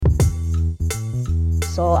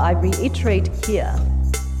So I reiterate here,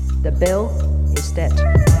 the bill is dead.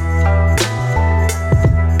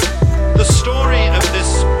 The story of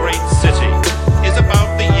this great city is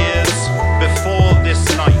about the years before this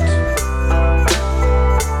night.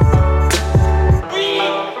 We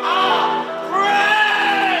are free!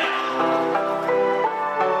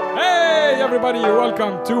 Hey everybody,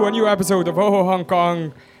 welcome to a new episode of Ho Ho Hong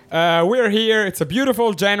Kong. We're here, it's a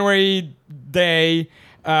beautiful January day.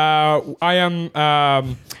 I am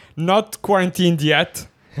not quarantined yet.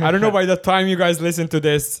 I don't know by the time you guys listen to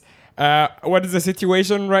this what is the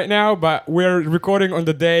situation right now, but we're recording on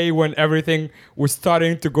the day when everything was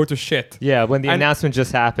starting to go to shit. Yeah, when the announcement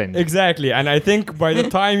just happened. Exactly, and I think by the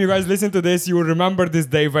time you guys listen to this, you will remember this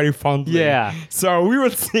day very fondly. Yeah. So we will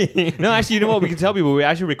see. No, actually, you know what? We can tell people we're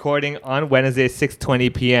actually recording on Wednesday,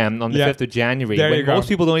 6:20 p.m. on the 5th of January. There you go. Most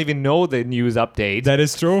people don't even know the news update. That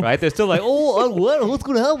is true. Right? They're still like, what's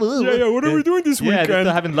going to happen? Yeah, what are we doing this Yeah, weekend? they're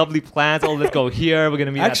still having lovely plans. Oh, let's go here. We're going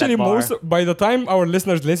to meet Actually, at that bar. by the time our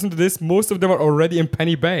listeners listen to this, most of them are already in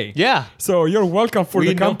Penny Bay. Yeah. So you're welcome for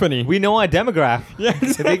the company. We know our demographic. Yeah,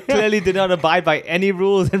 They clearly did not abide by any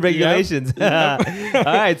rules and regulations. All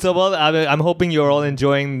right. So, well, I'm hoping you're all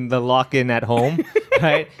enjoying the lock-in at home.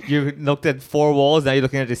 Right? You looked at 4 walls. Now you're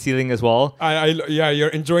looking at the ceiling as well. Yeah, you're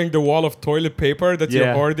enjoying the wall of toilet paper that you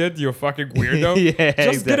ordered. You fucking weirdo. Yeah,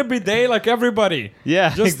 Just get a bidet like everybody.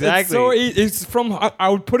 Yeah, Just, exactly. It's so it's from. I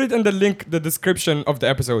will put it in the link, the description of the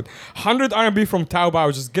episode. 100 RMB from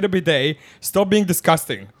Taobao. Just get a bidet. Stop being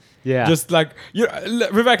disgusting. Yeah. Just like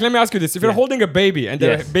Vivek, let me ask you this: if you're holding a baby and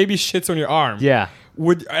the baby shits on your arm,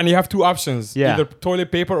 and you have 2 options, either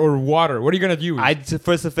toilet paper or water, what are you gonna use?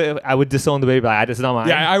 I would disown the baby. I just not mine.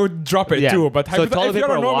 Yeah, I would drop it too. But so if toilet you're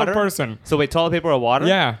paper a or normal water? person, So wait, toilet paper or water?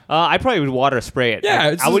 Yeah. I probably would water spray it. Yeah,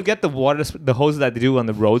 Like, it's I would get the the hoses that they do on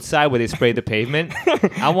the roadside where they spray the pavement.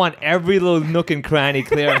 I want every little nook and cranny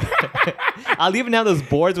clear. I'll even have those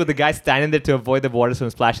boards with the guy standing there to avoid the water from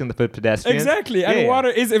splashing the pedestrians. exactly, and water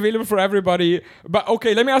is available for everybody. But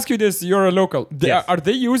okay, let me ask you this: you're a local. Yes. Are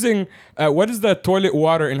they using what is the toilet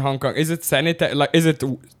water in Hong Kong? Is it sanitary? Like, is it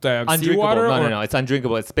Undrinkable. seawater? No. It's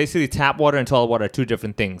undrinkable. It's basically tap water and toilet water are 2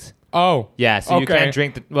 different things. Oh, Yeah, so you Okay. can't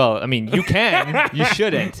drink the... Well, I mean, you can. You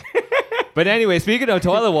shouldn't. But anyway, speaking of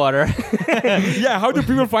toilet water... yeah. How do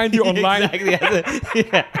people find you online? Exactly.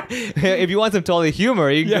 If you want some toilet humor,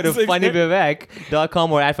 you can go to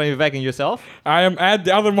funnyvivek.com or at funnyvivek and yourself. I am at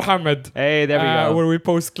the other Muhammad. Hey, there we go. Where we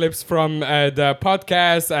post clips from the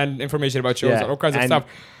podcast and information about shows and all kinds of stuff.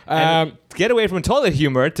 And get away from toilet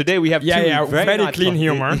humor. Today we have 2 very not clean toilet-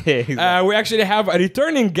 humor. Yeah, exactly. We actually have a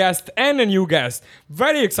returning guest and a new guest.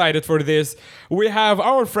 Very excited for this. We have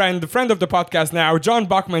our friend of the podcast now, John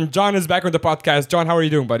Bachman. John is back on the podcast. John, how are you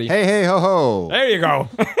doing, buddy? Hey, ho, ho. There you go.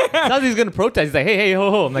 Sounds he's gonna protest. He's like, hey,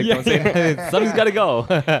 ho, ho. I'm like, don't say that. Something's gotta go.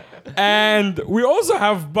 And we also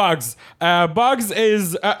have Bugs. Bugs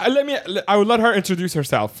is. I will let her introduce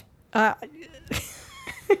herself.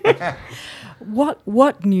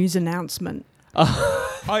 What news announcement?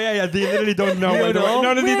 Oh yeah. They literally don't know. You don't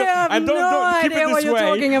know? No, We have and don't keep idea it what this you're way.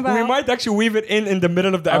 talking about. We might actually weave it in the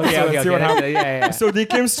middle of the episode and see what happens. Yeah. So they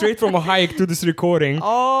came straight from a hike to this recording.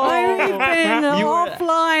 I've been You were-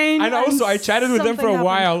 offline. And also, I chatted with them for a something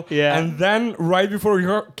while. Yeah. And then right before we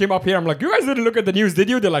came up here, I'm like, you guys didn't look at the news, did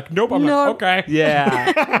you? They're like, nope. I'm No. like, okay.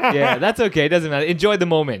 Yeah, that's okay. It doesn't matter. Enjoy the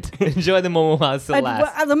moment. Enjoy the moment while it still At,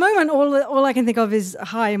 lasts. at the moment, all I can think of is,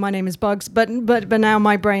 hi, my name is Bugs. But now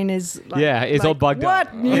my brain is like, Yeah, it's all bugged what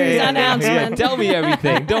up. news Yeah. announcement? Tell me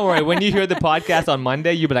everything. Don't worry. When you hear the podcast on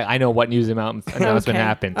Monday, you'll be like, I know what news announcement Okay.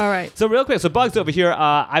 happened. All right. So real quick, so Bugs over here,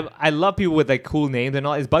 I love people with like cool names and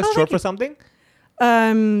all. Is Bugs short for something?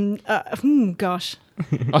 Gosh.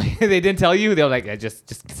 Oh, they didn't tell you? They were like,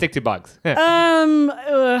 just stick to Bugs.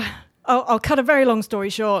 I'll cut a very long story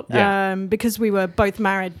short. Yeah. Because we were both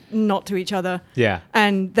married, not to each other. Yeah.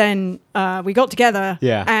 And then we got together.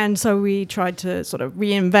 Yeah. And so we tried to sort of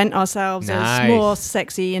reinvent ourselves Nice. as more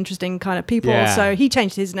sexy, interesting kind of people. Yeah. So he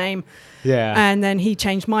changed his name. Yeah. And then he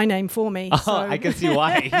changed my name for me. Oh, so. I can see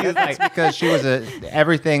why. He was like, Because she was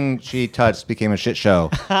everything she touched became a shit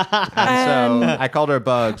show. And so I called her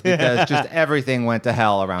Bugs because just everything went to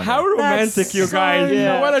hell around How her. romantic, That's you guys. so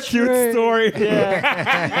Yeah. What a cute true. story.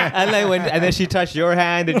 and then she touched your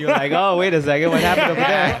hand and you're like, oh, wait a second. What happened over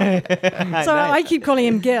there? So I keep calling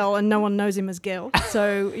him Gil, and no one knows him as Gil.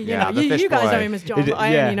 So Yeah, know, the fish you guys boy. know him as John, but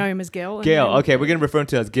I Yeah. only know him as Gil. and Gail. then- Okay, we're going to refer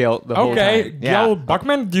to him as Gail the whole Okay, time. Yeah. Gil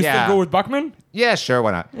Buckman. Do you Yeah. still go with Buckman? Yeah, sure,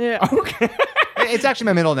 why not? Yeah. It's actually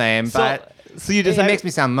my middle name, but So you It decided. makes me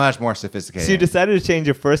sound much more sophisticated. So you decided to change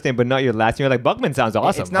your first name, but not your last name. You're like, Bugman sounds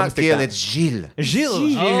awesome. It's I'm gonna not stick Gil, that. it's Gilles.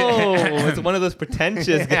 Gilles. Oh, it's one of those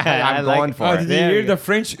pretentious guys. I'm I like going it. for Oh, it. did you There hear you the go.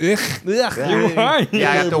 French? Ugh. Ugh. Why?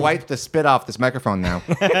 Yeah, I have to wipe the spit off this microphone now.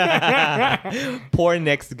 Poor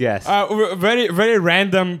next guest. Very, very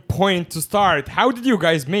random point to start. How did you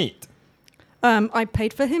guys meet? I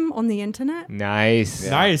paid for him on the internet. Nice.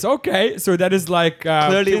 Nice. Okay, so that is like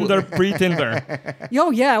Clearly- Tinder pre-Tinder.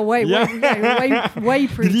 Oh yeah, way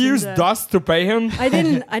pre. Did you use Dust to pay him? I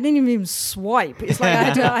didn't even swipe. It's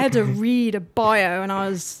like I had to read a bio, and I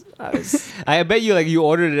was. I bet you you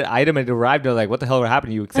ordered an item and it arrived. You're like, what the hell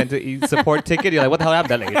happened? You sent a support ticket. You're like, what the hell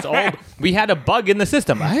happened? They're like, it's all we had a bug in the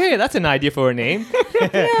system. Hey, that's an idea for a name.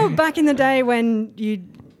 Back in the day when you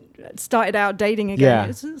started out dating again, Yeah.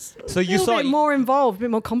 it's So a you little saw- bit more involved, a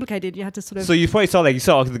bit more complicated. You had to sort of. So you probably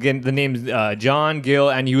saw again the names John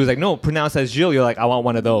Gil, and you was like, no, pronounced as Gilles. You're like, I want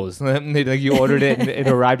one of those. You ordered it and it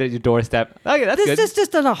arrived at your doorstep. Okay, that's good. There's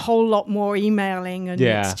just done a whole lot more emailing and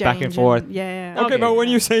Yeah, exchange back and forth. Yeah. Okay, Okay. but when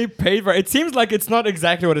you say paid for, it seems like it's not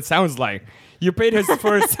exactly what it sounds like. You paid his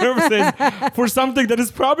first services for something that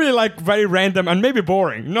is probably like very random and maybe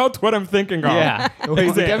boring. Not what I'm thinking of. Yeah,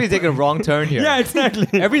 he's definitely taking a wrong turn here. Yeah, exactly.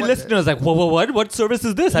 Every listener is like, whoa, what service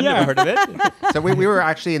is this? I've Yeah. never heard of it. So we were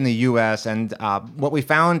actually in the U.S. and what we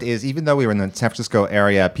found is even though we were in the San Francisco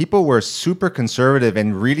area, people were super conservative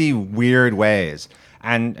in really weird ways,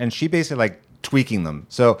 and she basically like tweaking them.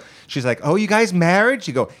 So she's like, "Oh, you guys married?"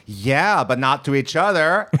 You go, "Yeah, but not to each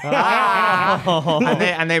other."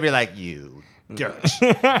 and they'd be like, "You dirt."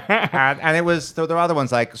 and it was there were other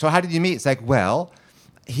ones like, "So how did you meet?" It's like, "Well,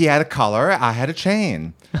 he had a collar, I had a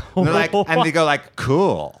chain." And they're like, and they go like,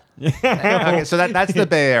 "Cool." Okay, so that's the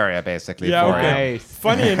Bay Area basically. Yeah, for okay. it. Nice.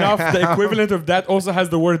 Funny enough, the equivalent of that also has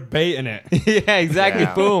the word bay in it. Yeah, exactly.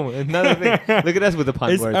 Yeah. Boom. Another thing. Look at us with the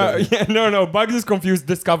pun It's, words. no, Bugs is confused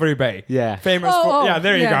Discovery Bay. Yeah. Famous for, yeah,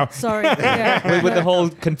 there you go. Sorry. Yeah. With the whole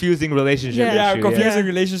confusing relationship Yeah. Yeah, issue. confusing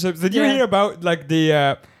Yeah. relationships. Did you Yeah. hear about like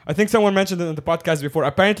the? I think someone mentioned it on the podcast before.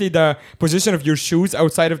 Apparently, the position of your shoes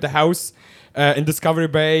outside of the house in Discovery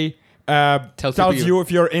Bay Tells tells people you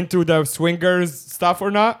if you're into the swingers stuff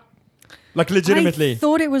or not. Like legitimately, I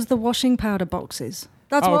thought it was the washing powder boxes.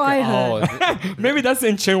 That's Oh, what okay. I heard. Oh, maybe that's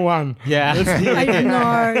in Chinwan. yeah. I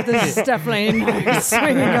know there's definitely no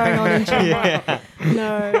swinging going on in China.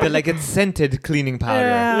 No. They're like, it's scented cleaning powder.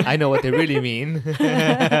 Yeah. I know what they really mean.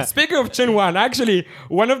 Speaking of Chinwan, actually,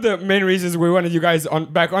 one of the main reasons we wanted you guys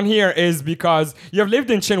back on here is because you have lived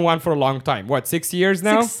in Chinwan for a long time. What, 6 years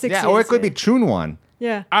now? Six Yeah, years, or it could be yeah. Chunwan.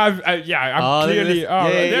 Yeah. I'm Oh, clearly. this- Oh,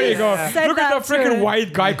 yeah, there you go. Said Look at that the freaking too.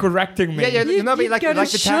 white guy correcting me. Yeah, you know, you like go the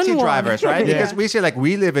to taxi Shunwan. drivers, right? Yeah. Because we say like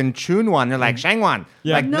we live in Chunwan, they're like Shangwan.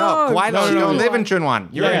 Yeah. Like no, No, Kuai no, you no, don't no. live in Chunwan.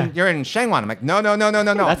 Yeah. You're in Shangwan. I'm like no.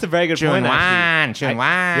 That's a very good point, actually. Chunwan.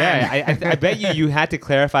 Yeah, I bet you had to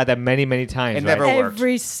clarify that many times. It right? never worked.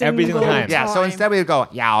 Every single time. Yeah, so instead we would go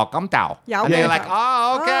Yao Gam Dao. Yao And they're Gam like, Dao.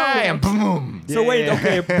 oh, okay. And boom. So wait,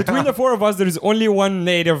 okay. Between the four of us, there is only one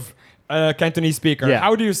native Cantonese speaker. Yeah.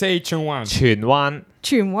 How do you say Chunwan? Chunwan.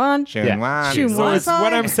 Chunwan. Chunwan. Chunwan. So it's Why?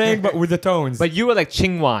 what I'm saying, but with the tones. But you were like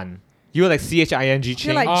Chingwan. You were like Ching.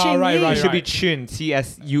 You're like Oh, Ching right, Yi. right, It should be right. Chun.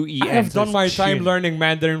 Tsuen. I have done my time learning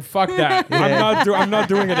Mandarin. Fuck that. I'm not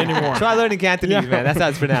doing it anymore. Try learning Cantonese, Yeah. man. That's how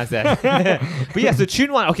it's pronounced. That. But yeah, so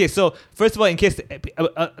Chunwan. Okay, so first of all, in case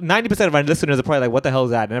 90% of our listeners are probably like, "What the hell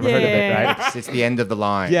is that?" I never heard of it, Yeah. right? It's the end of the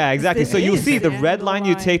line. Yeah, exactly. So you'll It's see the the end red of the line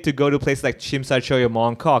you line. take to go to places like Chim Sa Choy or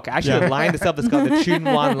Mong Kok. Actually, Yeah. the line itself is called the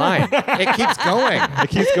Chunwan line. It keeps going. It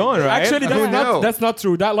keeps going, right? Actually, Who knew? that's not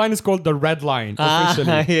true. That line is called the red line officially.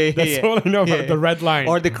 yeah, That's yeah. all I know about Yeah. the red line.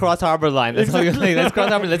 Or the Cross Harbor line. That's all you're like, let's cross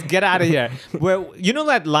harbor. Let's get out of here. Where you know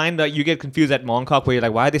that line that you get confused at Mongkok where you're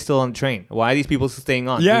like, why are they still on the train? Why are these people staying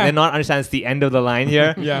on? Yeah. Do they not understand it's the end of the line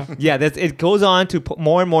here? Yeah. Yeah. It goes on to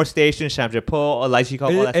more and more stations, Shamjapo, or Laishikok,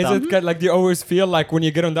 all that Is stuff. it kind of like you always feel like when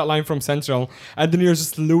you get on that line from Central and then you're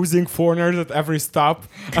just losing foreigners at every stop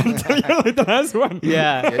until you're like the last one?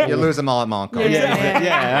 Yeah. You lose them all at Monco.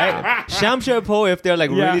 Yeah, right. Shamshapo if they're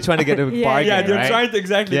like Yeah. really trying to get a Yeah, bargain, Yeah, they're right? trying to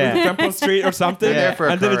exactly Yeah. go to Temple Street or something. They're there for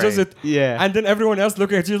a and then it just curry. Yeah. and then everyone else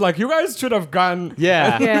looking at you like, you guys should have gone.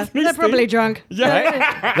 Yeah. Yeah, they're probably drunk. Yeah.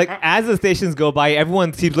 Right? Like as the stations go by,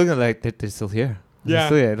 everyone keeps looking like they're still here. They're Yeah.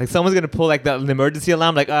 still here. Like someone's gonna pull like an emergency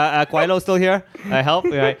alarm. Like, Quailo's still here. Help.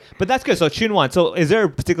 Right. But that's good. So Chunwan. So is there a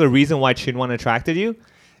particular reason why Chunwan attracted you?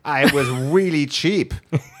 It was really cheap.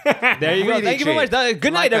 There you go. Really Thank you very much. cheap.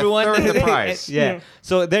 Good Like night, a everyone. third the price. Yeah.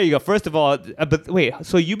 So there you go. First of all, but wait.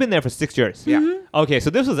 So you've been there for 6 years. Yeah. Okay. So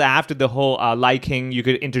this was after the whole liking. You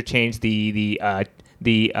could interchange the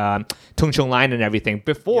Tung Chung line and everything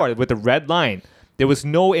before with the red line. there was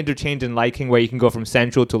no interchange in Liking where you can go from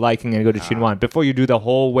Central to Liking and go to Chunwan. Before you do the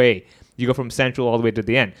whole way, you go from Central all the way to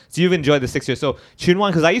the end. So you've enjoyed the 6 years. So Chunwan,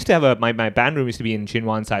 because I used to have my band room used to be in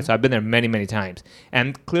Chunwan side, so I've been there many, many times.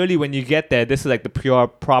 And clearly when you get there, this is like the pure,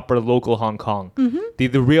 proper local Hong Kong. The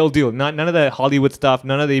real deal. None of the Hollywood stuff,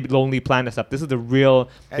 none of the Lonely Planet stuff. This is the real...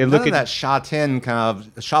 And none of that Sha Tin kind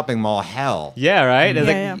of shopping mall hell. Yeah, right? It's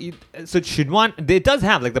Yeah, so Chunwan, it does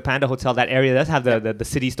have like the Panda Hotel, that area does have the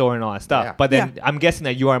city store and all that stuff. Yeah. But then I'm guessing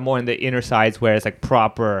that you are more in the inner sides where it's like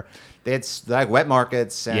proper... It's like wet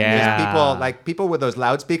markets and Yeah. there's people with those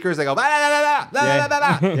loudspeakers. They go blah, blah, blah, blah, blah,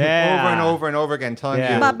 blah, blah, Yeah. over and over and over again, telling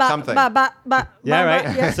Yeah. you Ba, ba, something. ba, ba, ba, Yeah, ba, right.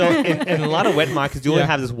 ba, yeah. So in a lot of wet markets, you only Yeah.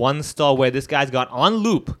 have this one stall where this guy's got on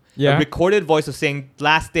loop Yeah. a recorded voice of saying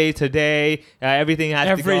 "last day today," everything has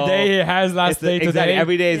to Every go. day he has last day Exactly. today.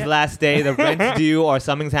 Every day is Yeah. last day. The rent's due or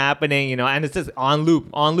something's happening, and it's just on loop.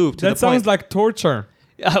 To That the sounds point. like torture.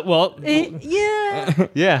 Well, Yeah.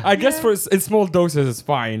 yeah. I guess for in small doses it's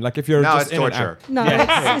fine. Like if you're No, just it's in and torture. out. No,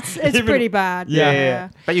 Yeah. it's Even- pretty bad. Yeah, yeah.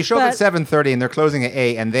 But you show up at But- 7:30 and they're closing at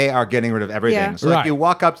 8 and they are getting rid of everything. Yeah. So like Right. you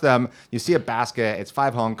walk up to them, you see a basket, it's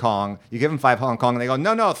 5 Hong Kong. You give them 5 Hong Kong and they go,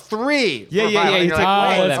 no, 3. Yeah, for yeah, 5." yeah, And you you're take like, all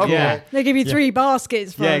 "Wait, of them, okay." yeah. They give you 3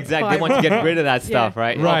 baskets for Yeah, exactly. They 5. want to get rid of that stuff,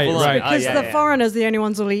 right? Right, Full on. right. Because yeah, the yeah. foreigners, the only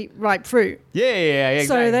ones who'll eat ripe fruit. Yeah,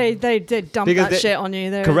 exactly. So they dump Because that they- shit on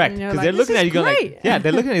you. Correct, and you're because like, they're looking "This at is you going great." like, yeah,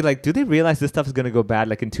 they're looking at you like, do they realize this stuff is going to go bad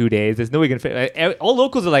like in 2 days? There's no way you can fit. All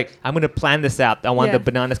locals are like, I'm going to plan this out. I want Yeah. the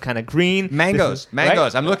bananas kind of green. Mangoes. This is-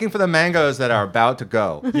 right? I'm looking for the mangoes that are about to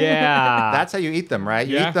go. Yeah. That's how you eat them, right?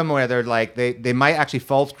 You Yeah. eat them where they're like they might actually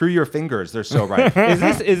fall through your fingers. They're so ripe.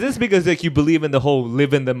 Is this because like you believe in the whole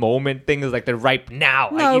live in the moment thing? Is like they're ripe now.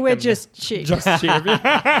 I No, eat we're them just cheap. Just cheap.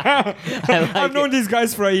 I've known these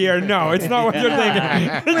guys for a year. No, it's not what you're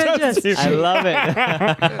thinking. We're just cheap. I love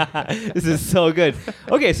it. This is so good.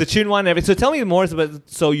 Okay, so Chunwan and everything. So tell me more about.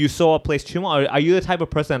 So you saw a place Chunwan. Are you the type of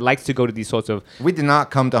person that likes to go to these sorts of? We did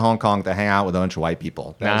not come to Hong Kong to hang out with a bunch of white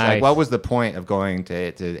people. That was Nice. like, what was the point of going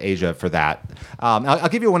to Asia for that? I'll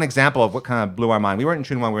give you one example of what kind of blew our mind. We weren't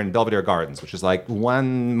in Chunwan, we were in Belvedere Gardens, which is like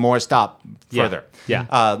one more stop Yeah. further. Yeah.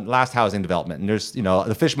 Last housing development. And there's,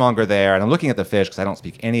 the fishmonger there, and I'm looking at the fish because I don't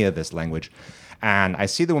speak any of this language. And I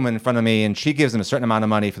see the woman in front of me, and she gives him a certain amount of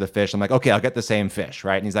money for the fish. I'm like, okay, I'll get the same fish,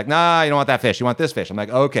 right? And he's like, nah, you don't want that fish. You want this fish. I'm like,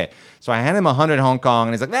 okay. So I hand him 100 Hong Kong,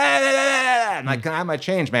 and he's like, nah, nah, nah, nah. I'm like, can I have my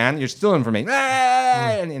change, man? You're stealing from me. Nah.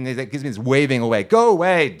 And he gives me this waving away. Go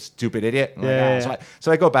away, stupid idiot. I'm like, Yeah. "Ah."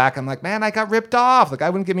 So I go back. I'm like, man, I got ripped off. The guy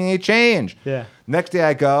wouldn't give me any change. Yeah. Next day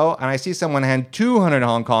I go, and I see someone hand 200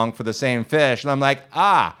 Hong Kong for the same fish. And I'm like,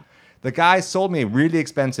 the guy sold me really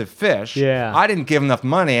expensive fish. Yeah. I didn't give him enough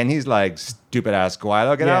money, and he's like, stupid ass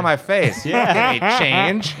Guido, get Yeah. out of my face. You don't give me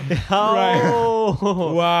change. Oh,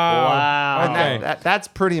 Wow. wow. And Okay. that's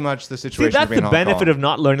pretty much the See, situation. that's of being the in Hong benefit Kong. of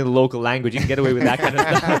not learning the local language. You can get away with that kind of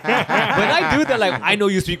stuff. When I do that, like, I know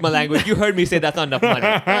you speak my language. You heard me say that's not enough money.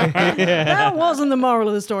 That wasn't the moral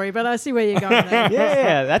of the story, but I see where you're going there.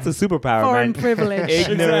 Yeah, that's a superpower, Foreign man. privilege.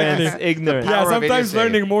 Ignorance, Exactly. ignorance. Yeah, Power of sometimes idiocy.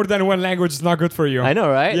 learning more than one language is not good for you. I know,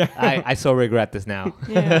 right? Yeah. I so regret this now.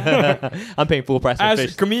 Yeah. I'm paying full price for As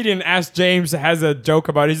fish. comedian Ash James has a joke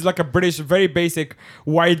about it. He's like a British, very basic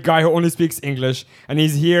white guy who only speaks English, and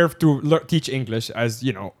he's here to teach English, as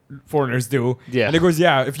foreigners do. Yeah. And he goes,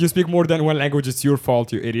 yeah, if you speak more than one language, it's your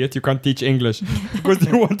fault, you idiot. You can't teach English because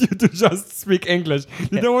they want you to just speak English.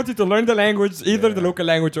 They don't want you to learn the language, either the local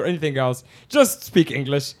language or anything else. Just speak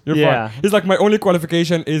English. You're Yeah. fine. He's like, my only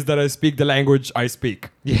qualification is that I speak the language I speak.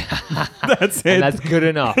 Yeah, That's it. and that's good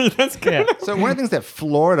enough. That's good. Yeah. So one of the things that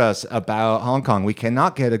floored us about Hong Kong, we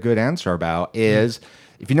cannot get a good answer about, is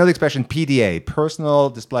if you know the expression PDA,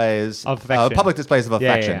 personal displays Of affection. public displays of Yeah,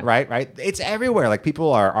 affection, yeah. right? It's everywhere. Like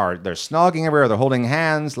people are they're snogging everywhere, they're holding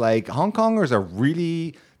hands. Like Hong Kongers are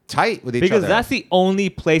really tight with each Because other. that's the only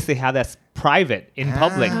place they have that's private in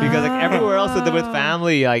public. Because like everywhere else they're with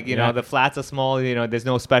family, like Yeah. the flats are small. There's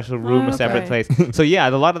no special room or separate Okay. place. So yeah,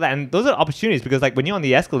 a lot of that, and those are opportunities. Because like when you're on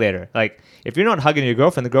the escalator, like if you're not hugging your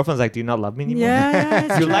girlfriend, the girlfriend's like, "Do you not love me anymore? Yeah,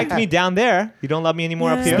 it's You true. liked me down there. You don't love me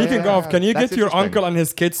anymore up Yeah. here." Speaking of, can you That's get your interesting. uncle and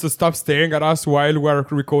his kids to stop staring at us while we're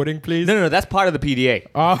recording, please? No, that's part of the PDA.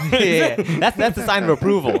 Oh, Yeah, that's a sign of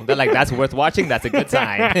approval. They're like, that's worth watching. That's a good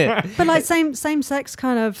sign. But like same sex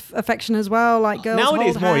kind of affection as well, like girls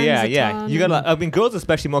Nowadays hold more, hands yeah, a yeah, ton. You got, I mean, girls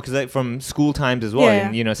especially more because from school times as well. Yeah.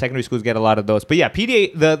 And, you know, secondary schools get a lot of those. But yeah,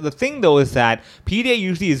 PDA. The thing though is that PDA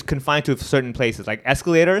usually is confined to certain places, like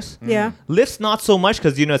escalators. Yeah. Lifts not so much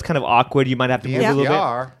because you know it's kind of awkward. You might have to move a little bit.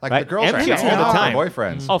 MTR, like the right? girls are MTR hanging all the out time. with their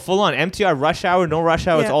boyfriends. Oh, full on MTR, rush hour, no rush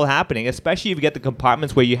hour. It's Yeah. all happening. Especially if you get the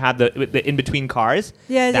compartments where you have the in between cars.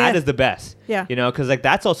 Yeah, That yeah. is the best. Yeah. You know, because like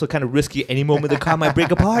that's also kind of risky. Any moment the car might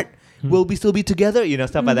break apart. Will we still be together? You know,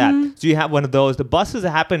 stuff like Mm-hmm. that. So you have one of those. The buses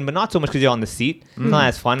happen, but not so much because you're on the seat. It's not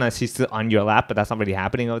as fun unless she's still on your lap, but that's not really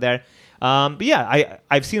happening over there. But yeah,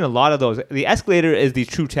 I've seen a lot of those. The escalator is the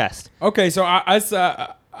true test. Okay, so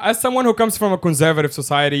as someone who comes from a conservative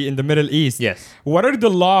society in the Middle East, Yes. what are the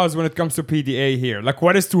laws when it comes to PDA here? Like,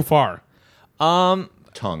 what is too far? Tongue.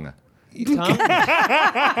 Tom?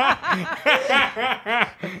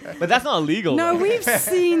 But that's not illegal. No, though. we've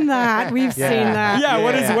seen that. We've seen that. Yeah,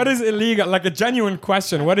 yeah. what is illegal? Like a genuine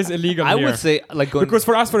question. What is illegal I here? would say like going Because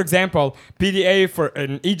for us, for example, PDA for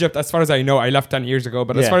in Egypt, as far as I know, I left 10 years ago,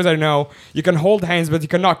 but as Yeah. far as I know, you can hold hands, but you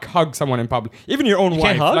cannot hug someone in public. Even your own You wife.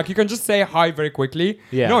 can't hug? Like you can just say hi very quickly.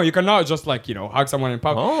 Yeah. No, you cannot just like, hug someone in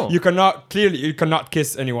public. Oh. You cannot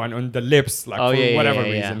kiss anyone on the lips, like Oh, for yeah, whatever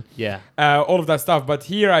yeah, reason. yeah. All of that stuff. But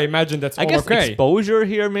here I imagine that's I all guess okay. exposure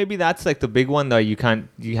here, maybe that's like the big one though. You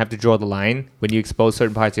have to draw the line when you expose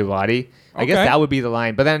certain parts of your body. I guess Okay. that would be the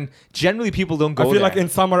line. But then generally people don't go I feel there. like in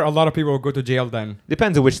summer, a lot of people will go to jail then.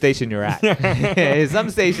 Depends on which station you're at. Some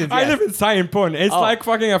stations, I yes. live in Saimpun. It's Oh, like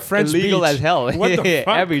fucking a French illegal beach. as hell. What the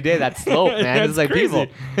fuck? Every day that slope, man. That's It's like crazy.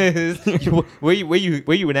 people. where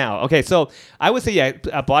you now? Okay, so I would say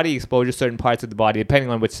body exposure, certain parts of the body, depending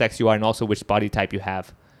on which sex you are and also which body type you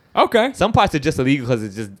have. Okay. Some parts are just illegal because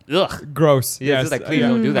it's just ugh. Gross. Yeah, it's just like, please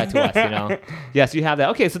don't do that to us, you know. Yes, you have that.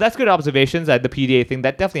 Okay, so that's good observations. The PDA thing,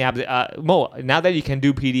 that definitely happens. Mo, now that you can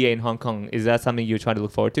do PDA in Hong Kong, is that something you're trying to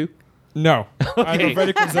look forward to? No. I'm Okay. a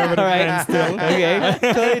very conservative All right. man still. Okay.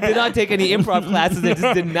 Totally did not take any improv classes and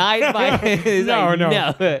just denied my. It's No,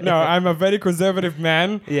 like, no. I'm a very conservative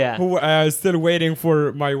man Yeah. who is still waiting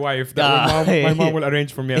for my wife that my mom will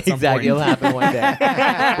arrange for me at Exactly, it'll some point.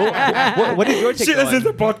 happen one day. what is your take She listens to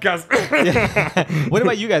on? podcast. What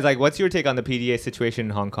about you guys? Like, what's your take on the PDA situation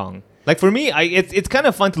in Hong Kong? Like for me, it's kind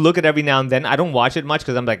of fun to look at every now and then. I don't watch it much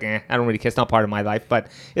because I'm like, I don't really care. It's not part of my life. But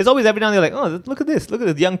it's always every now and then like, oh, look at this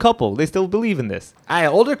young couple. They still believe in this.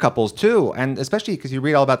 Older couples too, and especially because you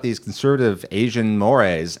read all about these conservative Asian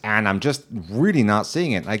mores, and I'm just really not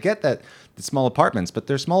seeing it. I get that the small apartments, but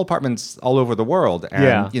there's small apartments all over the world, and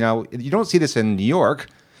Yeah. you don't see this in New York,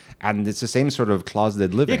 and it's the same sort of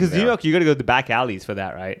closeted living. Yeah, because there. New York, you got to go to the back alleys for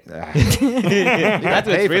that, right? That's pay what's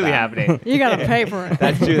for really that. happening. You got to pay for it.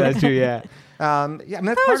 That's true. That's true. Yeah. I mean, that's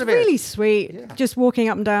That part was of really it. sweet. Just walking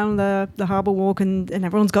up and down the harbour walk, and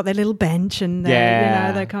everyone's got their little bench, and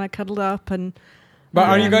Yeah. they're kind of cuddled up. And But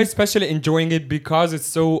are you guys especially enjoying it because it's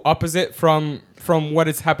so opposite from what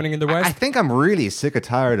is happening in the West? I think I'm really sick and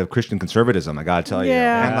tired of Christian conservatism. I gotta tell you,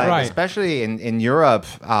 Yeah. and like Right. especially in Europe,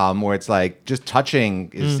 where it's like just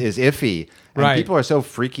touching is iffy, and Right. people are so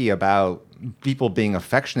freaky about people being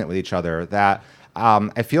affectionate with each other that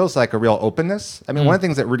it feels like a real openness. I mean, one of the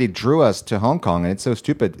things that really drew us to Hong Kong, and it's so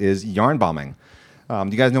stupid, is yarn bombing. Do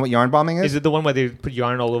you guys know what yarn bombing is? Is it the one where they put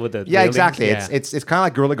yarn all over the? Yeah, railings? exactly. Yeah. It's kind of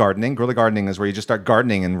like guerrilla gardening. Guerrilla gardening is where you just start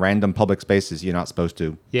gardening in random public spaces you're not supposed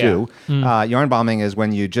to do. Yarn bombing is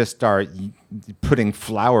when you just start putting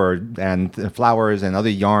flowers and other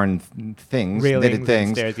yarn things, Railings knitted and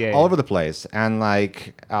things, stairs, yeah, all yeah. over the place. And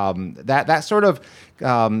like that sort of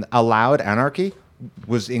allowed anarchy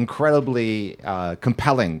was incredibly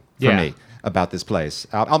compelling for Yeah. me about this place.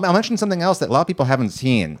 I'll mention something else that a lot of people haven't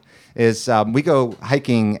seen. Is we go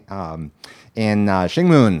hiking in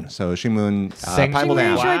Shingmun, so Shingmun Pineapple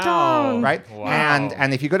Dam, Wow. right? Wow.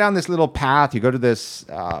 And if you go down this little path, you go to this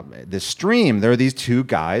this stream. There are these two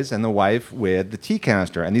guys and the wife with the tea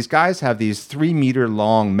canister, and these guys have these 3-meter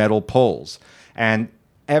long metal poles, and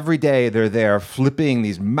every day they're there flipping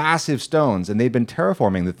these massive stones, and they've been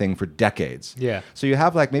terraforming the thing for decades. Yeah. So you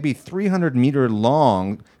have like maybe 300-meter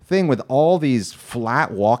long thing with all these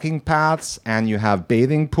flat walking paths, and you have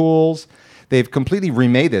bathing pools. They've completely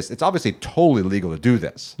remade this. It's obviously totally legal to do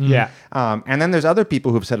this. Yeah. And then there's other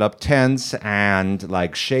people who've set up tents and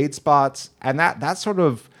like shade spots, and that sort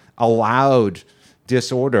of allowed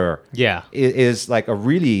disorder Yeah. is like a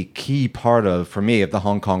really key part of, for me, of the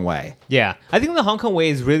Hong Kong way. Yeah, I think the Hong Kong way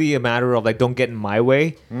is really a matter of like, don't get in my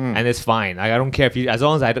way, and it's fine. Like, I don't care if you, as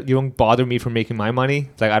long as you don't bother me from making my money.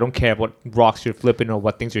 It's like, I don't care what rocks you're flipping or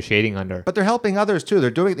what things you're shading under. But they're helping others too. They're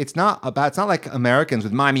doing. It's not like Americans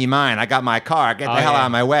with "my me mine." I got my car. Get the hell out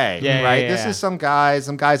of my way. Yeah, right. yeah, This yeah. is some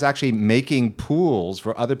guys actually making pools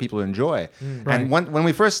for other people to enjoy. And when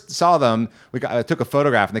we first saw them, I took a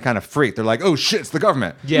photograph and they kind of freaked. They're like, "Oh shit, it's the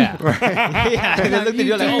government." Yeah, yeah. And they looked at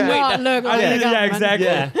you like, Do oh wait, not that- look like Yeah, the government. exactly.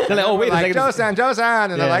 yeah. They're like, oh wait, a Like second.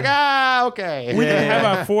 Joe-san, and they're Yeah. like, "Ah, okay." We did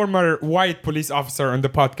have a former white police officer on the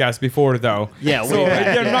podcast before, though. Yeah, so way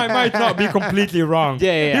back, they might not be completely wrong.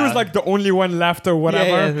 Yeah. He was like the only one left or whatever.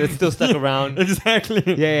 Yeah, it's still stuck around. Exactly.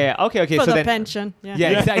 Yeah. Okay. For So the then, pension. Yeah,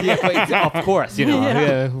 exactly. Yeah, of course,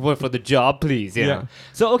 for the job, please, Yeah.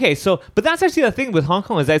 So but that's actually the thing with Hong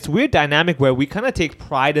Kong is that it's a weird dynamic where we kind of take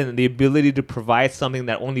pride in the ability to provide something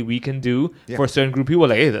that only we can do for a certain group of people.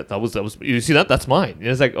 Like, hey, that was you see that's mine. And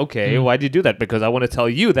it's like, okay, why did you do that? Because I want to tell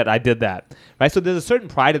you that I did that, right? So there's a certain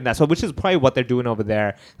pride in that. So which is probably what they're doing over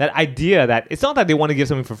there. That idea that it's not that they want to give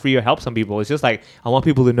something for free or help some people. It's just like, I want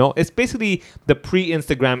people to know. It's basically the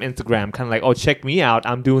pre-Instagram kind of like, oh, check me out,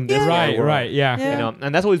 I'm doing this. in the Right, world. right, yeah. Yeah. You know,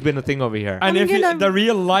 and that's always been the thing over here. And mean, if you know- the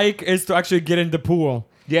real like is to actually get in the pool.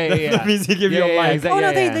 That means he give you a like. Exactly.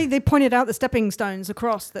 Oh no, yeah. they pointed out the stepping stones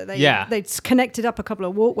across that they connected up a couple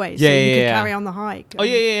of walkways so Yeah, you could yeah. carry on the hike. Oh,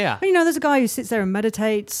 yeah. But, there's a guy who sits there and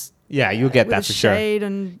meditates. Yeah, you'll get with that a for sure. shade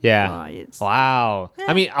and Yeah. it's, Wow. Yeah.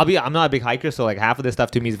 I mean, I'm not a big hiker, so like half of this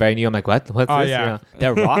stuff to me is very new. I'm like, what's Oh, this? yeah. You know,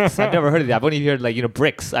 there are rocks. I've never heard of that. I've only heard like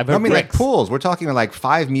bricks. I've heard I mean, like bricks. pools. We're talking like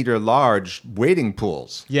 5-meter large wading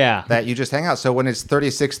pools. Yeah. That you just hang out. So when it's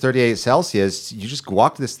 36, 38 Celsius, you just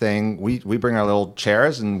walk this thing. We bring our little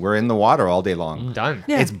chairs and we're in the water all day long. Done.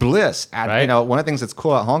 Yeah. It's bliss. And, Right. one of the things that's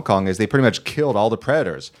cool at Hong Kong is they pretty much killed all the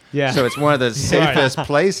predators. Yeah. So it's one of the safest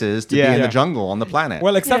places to Yeah. be in Yeah. the jungle on the planet.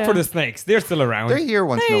 Well, except for Yeah. the snakes, they're still around. they're here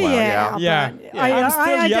once in a while. Yeah. Yeah. but I I'm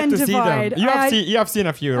still yet to see them. identified. You have seen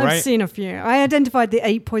a few, I've right? seen a few. I identified the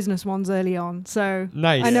 8 poisonous ones early on, so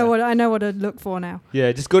Nice. I know what to look for now.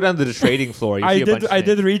 Yeah, just go down to the trading floor. You see a bunch of I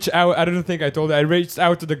did snakes. reach out. I don't think I told you. I reached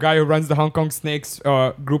out to the guy who runs the Hong Kong Snakes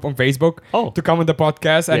group on Facebook to come on the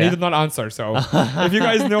podcast, and he Yeah. did not answer. So if you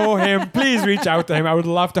guys know him, please reach out to him. I would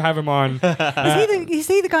love to have him on. Is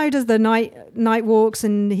he the guy who does the night walks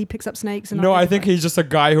and he picks up snakes? And No, I think he's just a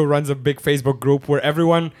guy who runs a big Facebook group where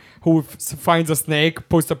everyone who finds a snake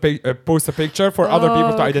posts a picture for other people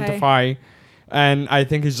to okay. identify. And I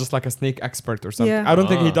think he's just like a snake expert or something. Yeah. I don't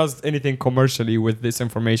think he does anything commercially with this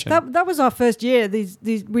information. that was our first year. These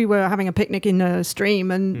we were having a picnic in a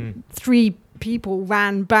stream, and 3 people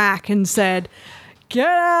ran back and said, "Get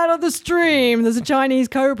out of the stream! There's a Chinese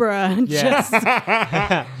cobra just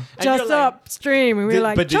you're like- upstream." And we were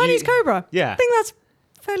like, but did "Chinese you- cobra? Yeah. I think that's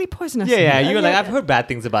fairly poisonous." Yeah. You were like, I've heard bad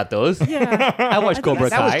things about those. Yeah. I watched Cobra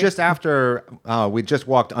That Kai. was just after we just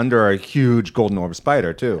walked under a huge golden orb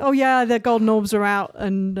spider, too. Oh yeah, the golden orbs are out,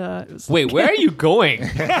 and it was, Wait, where are you going?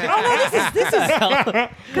 this is God,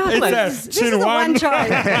 this is the Chin Wan. Wan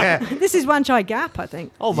Chai. This is Wan Chai Gap, I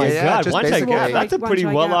think. Oh my Yeah, god, just Wan Chai basically- Gap. That's a Wan pretty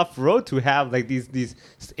Chai well Gap. off road to have like these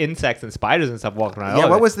insects and spiders and stuff walking around. Yeah, Oh,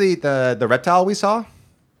 what was the reptile we saw?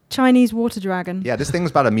 Chinese water dragon. Yeah, this thing's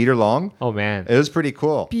about 1 meter long. Oh man. It was pretty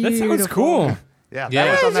cool. That sounds Beautiful. cool. Yeah, Yeah.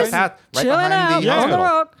 that was on that Just path right chilling behind out the on the hospital.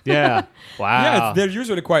 rock. Yeah. Wow. Yeah, they're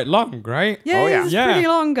usually quite long, right? Yeah, Oh, yeah. he's Yeah. pretty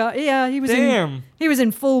long guy. Yeah, he was Damn. he was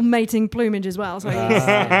in full mating plumage as well. So he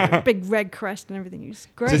was big red crest and everything. He was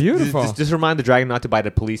great. Beautiful. Just remind the dragon not to bite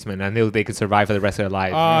a policeman, and they can survive for the rest of their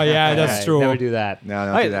lives. Oh, yeah, that's Right, true. Never do that. No, don't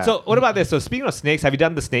Alright, do that. So what about this? So speaking of snakes, have you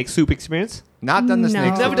done the snake soup experience? Not done the No.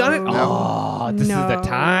 snakes. Never done it? No. Oh, this is the No.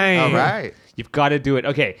 time. All right. You've got to do it.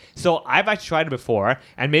 Okay, so I've actually tried it before,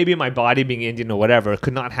 and maybe my body, being Indian or whatever,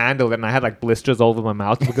 could not handle it, and I had like blisters all over my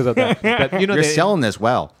mouth because of that. You're they- selling this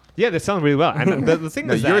well. Yeah, they're selling really well. And the thing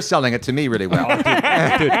No, is you're that, selling it to me really well. dude, I'm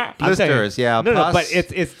telling you. Blisters, yeah, No, pus. but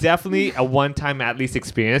it's definitely a one-time at least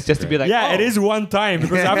experience, just to be like, Yeah, oh. it is one time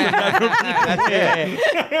because after that,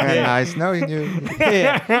 And nice knowing you.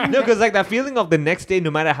 Yeah. No, because like that feeling of the next day,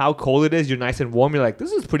 no matter how cold it is, you're nice and warm. You're like,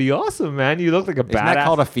 this is pretty awesome, man. You look like a Isn't badass. that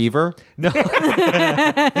called a fever? No,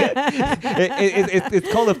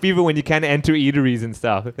 it's called a fever when you can't enter eateries and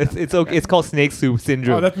stuff. It's okay. It's called snake soup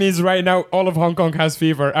syndrome. oh, that means right now all of Hong Kong has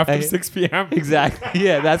fever after Hey. 6 p.m. Exactly.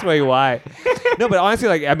 Yeah, that's probably why. No, but honestly,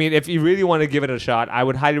 like, I mean, if you really want to give it a shot, I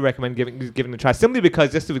would highly recommend giving it a try. Simply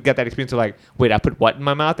because just to get that experience of like, wait, I put what in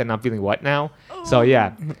my mouth and I'm feeling what now? So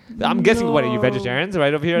yeah, I'm guessing what are you No. vegetarians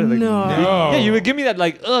right over here? Like, No. No. Yeah, you would give me that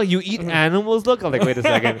like, oh, you eat animals look. I'm like, wait a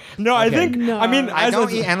second. No, I Okay. think. No. I mean, I as don't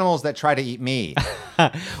ad- eat animals that try to eat me.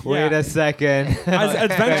 Wait Yeah. a second. as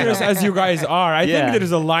adventurous as you guys are, I Yeah. think there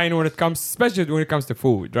is a line when it comes, especially when it comes to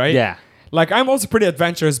food, right? Yeah. Like I'm also pretty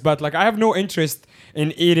adventurous, but like I have no interest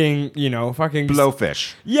in eating, fucking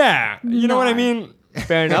Blowfish. Yeah, you know what I No. mean?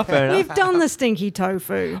 Fair enough. Fair enough. We've done the stinky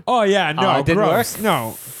tofu. Oh yeah, no, it didn't gross. work?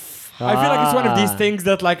 No. I feel like it's one of these Ah. things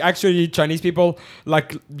that like actually Chinese people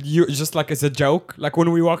like you just like it's a joke. Like when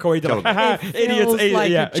we walk away, they're like, Totally. haha, It idiots, feels idiots. like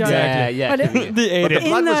a Yeah, joke. exactly. Yeah. But it- The But the idiot.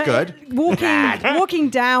 blood was good. Walking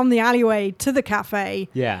down the alleyway to the cafe,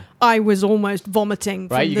 Yeah. I was almost vomiting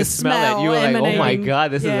from Right, you the could smell it. You were like, "Oh my emanating. god,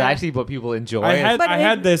 this is Yeah. actually what people enjoy." I had But I it-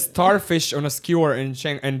 had this starfish on a skewer in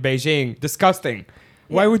Beijing. Disgusting.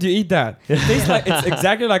 Why would you eat that? It tastes like it's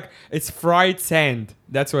exactly like it's fried sand.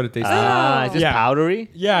 That's what it tastes like. Oh. just Yeah. powdery.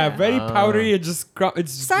 Yeah, very powdery. It just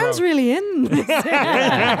it's just Sounds gross. really in.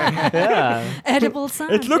 Yeah. Edible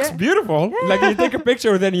sand. It looks yeah. beautiful. Like you take a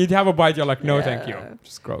picture, then you'd have a bite. You're like, no, thank you.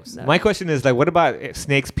 Just gross. My question is like, what about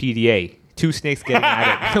snakes PDA? Two snakes getting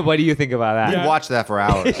at it. What do you think about that? We'd watch that for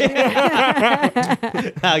hours.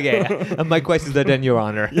 Okay. My questions are done, Your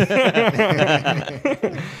Honor.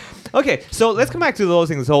 Okay, so let's come back to those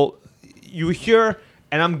things. So you hear,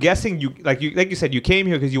 and I'm guessing like you said, you came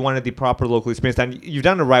here because you wanted the proper local experience, and you've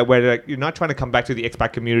done it right where like, you're not trying to come back to the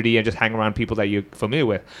expat community and just hang around people that you're familiar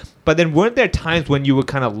with. But then weren't there times when you were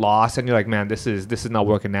kind of lost and you're like, man, this is not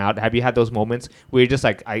working out? Have you had those moments where you're just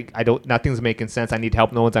like, I don't, nothing's making sense. I need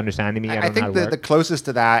help. No one's understanding me. I I don't know how think to the work. closest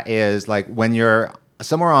to that is like when you're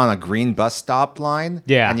somewhere on a green bus stop line,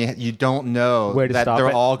 Yeah. and you don't know Where to that stop they're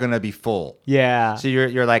it. all gonna be full. Yeah. So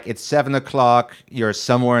you're like it's 7:00, you're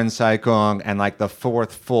somewhere in Saigon, and like the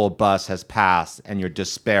fourth full bus has passed, and you're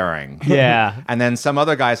despairing. Yeah. And then some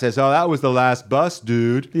other guy says, "Oh, that was the last bus,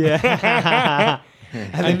 dude." Yeah.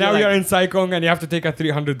 And now you're in Saikong and you have to take a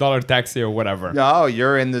 $300 taxi or whatever. No,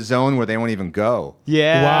 you're in the zone where they won't even go.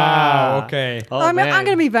 Yeah. Wow. Okay. Oh, I'm man. going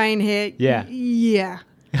to be vain here. Yeah. Yeah.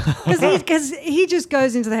 Because he just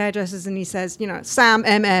goes into the hairdressers and he says, Sam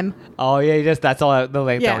MM. Oh yeah, that's all the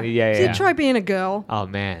length Yeah. on you. Yeah, So yeah. you try being a girl Oh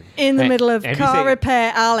man. in the And- middle of and you car say-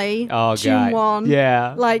 repair alley. Oh, God. Chungwon.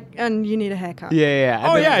 Yeah. And you need a haircut. Yeah, yeah. And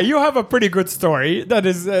Oh then- yeah, you have a pretty good story that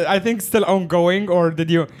is, I think, still ongoing. Or did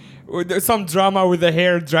you some drama with the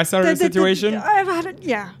hairdresser situation? I've had it.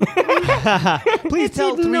 Yeah. Please It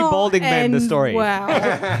tell did three not balding men the end story. Well,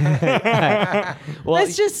 Well,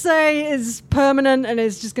 let's just say it's permanent and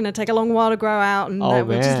it's just going to take a long while to grow out, and Oh,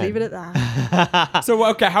 we'll just man. leave it at that. So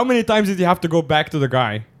okay, how many times did you have to go back to the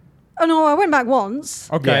guy? Oh no, I went back once.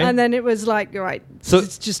 Okay. And then it was like, all right, So-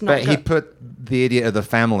 it's just not But he good. put the idiot of the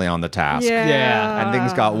family on the task. Yeah. And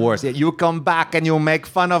things got worse. You come back and you make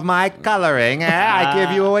fun of my coloring. I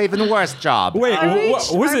give you an even worse job. Wait, I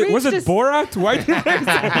reached- was I it reached this- Borat? Why did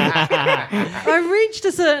I reached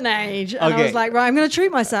a certain age, and I Okay. was like, right, I'm going to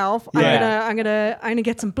treat myself. Yeah. I'm gonna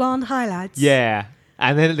get some blonde highlights. yeah.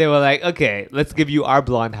 And then they were like, okay, let's give you our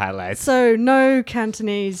blonde highlights. So no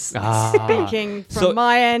Cantonese Ah. speaking from So-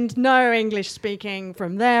 my end, no English speaking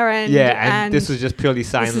from their end. Yeah, and this was just purely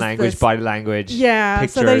sign is language, this- body language. yeah.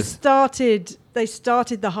 Pictures. So they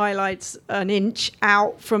started the highlights an inch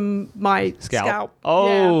out from my scalp. Oh.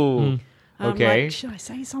 Yeah. And I'm Okay. like, should I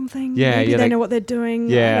say something? Yeah, Maybe you're they like- know what they're doing.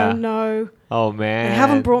 Yeah. I don't know. Oh man. They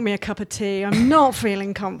haven't brought me a cup of tea. I'm not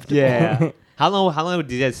feeling comfortable. Yeah. How long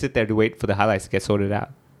did you guys sit there to wait for the highlights to get sorted out?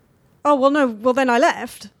 Oh, well, no. Well, then I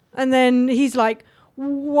left. And then he's like,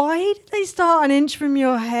 why did they start an inch from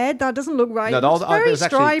your head? That doesn't look right. No, It's very there's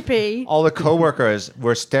actually- stripy. all the coworkers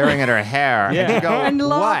were staring at her hair, and Yeah. you go, And "What?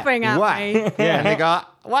 laughing at What?" me. Yeah, and they go,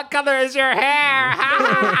 "What color is your hair?"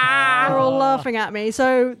 They're all laughing at me.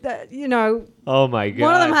 So, Oh my god.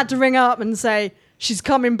 one of them had to ring up and say, she's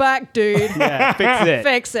coming back, dude. yeah, fix it.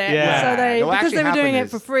 Fix it. Yeah. So they, No, what because they were actually doing it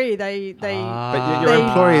happened for is- free, they But Ah. your They-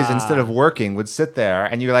 employees, instead of working, would sit there,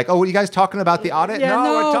 and you're like, "Oh, what are you guys talking about the audit?" yeah, no,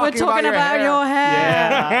 we're talking about, your hair.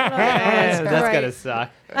 Yeah. Oh, Yeah, that's great. gotta suck.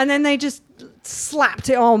 And then they just slapped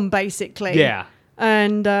it on, basically. Yeah.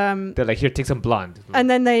 And They're like, here, take some blonde. and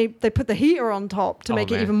then they put the heater on top to Oh,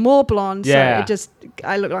 make man. it even more blonde. Yeah. So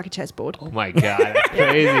I look like a chessboard. Oh my god, that's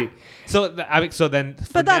crazy. So, so then.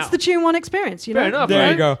 But that's the Tune One experience, you know. Fair enough. There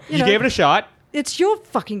right? you go. You know. gave it a shot. It's your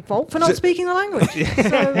fucking fault for not speaking the language. So,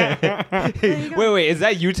 there you go. Wait, is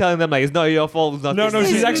that you telling them like it's not your fault? It's not No, this no,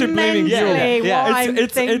 thing? she's actually blaming you. mentally Yeah. what I'm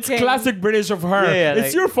It's thinking. classic British of her. Yeah, yeah, It's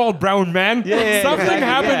like- your fault, brown man. Yeah, Something exactly,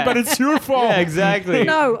 happened, yeah. but it's your fault. Yeah, exactly.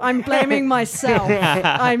 No, I'm blaming myself.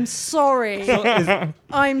 I'm sorry.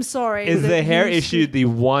 I'm sorry. Is that the hair you issue the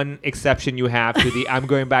one exception you have to the I'm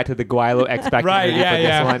going back to the Guaylo expat Right, community yeah, for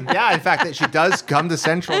yeah. this one? Yeah, in fact, she does come to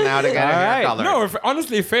Central now to get her hair Alright. colored. No,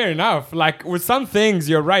 honestly, fair enough. Like with some things,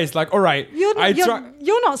 you're right. It's like, all right, You're I not, try.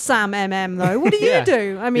 you're not Sam MM though. What do you Yeah.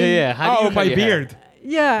 do? I mean, Yeah. How do you Oh, cut my your hair? beard.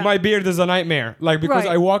 yeah. My beard is a nightmare. Like because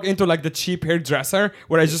Right. I walk into like the cheap hairdresser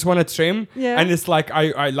where I just want to trim, Yeah. and it's like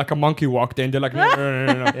I like a monkey walked in. They're like, no.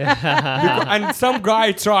 And some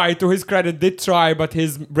guy tried. To his credit, did try, but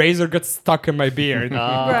his razor got stuck in my beard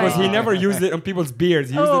because he Right. never used it on people's beards.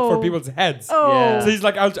 He used it for Oh. people's heads. Oh. Yeah. So he's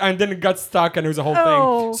like, and then it got stuck, and it was a whole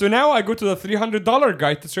Oh. thing. So now I go to the $300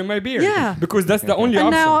 guy to trim my beard. Yeah. Because that's the only And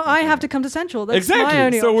option. now I have to come to Central. That's my Exactly.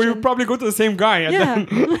 only So we option. would probably go to the same guy. And Yeah.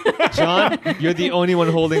 then John, you're the only one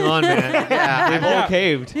holding on, man. Yeah, They've Yeah. all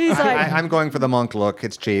caved. He's like, I'm going for the monk look.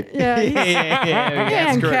 It's cheap. yeah, he's, yeah. he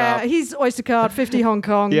ain't screw it care. up. He's Oyster card, 50 Hong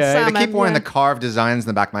Kong. Yeah, Sam I keep M, wearing yeah. the carved designs in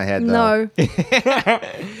the back of my head, though. No.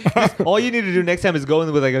 All you need to do next time is go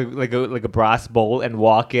in with like a brass bowl and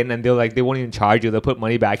walk in, and they won't even charge you. They'll put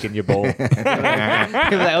money back in your bowl. They'll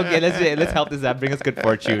be like, okay, let's help this out, bring us good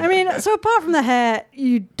fortune. I mean, so apart from the hair,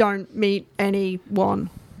 you don't meet anyone.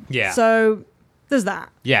 yeah, So there's that.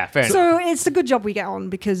 yeah, fair enough. So it's a good job we get on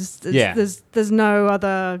because Yeah. there's no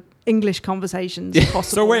other English conversations possible.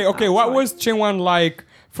 So wait, okay, what outside. was Chingwan like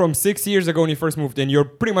from 6 years ago when you first moved in? You're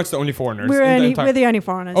pretty much the only foreigners. We're, in the only, entire- we're the only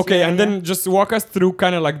foreigners. Okay, yeah, and yeah. then just walk us through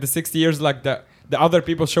kind of like the 6 years, like the other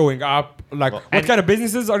people showing up. Like, what and- kind of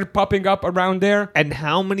businesses are popping up around there? And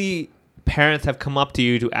how many parents have come up to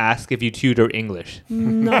you to ask if you tutor English?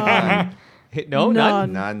 None. No,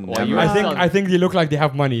 none. None. Well, never. you- I think they look like they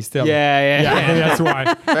have money still. Yeah. Yeah, I think that's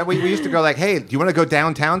why. But we used to go like, hey, do you want to go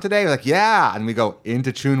downtown today? We're like, yeah. And we go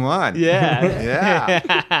into Chunwan. Yeah.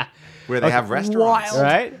 Yeah. Where they have restaurants. Wild.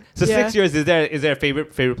 Right. So Yeah. 6 years. Is there a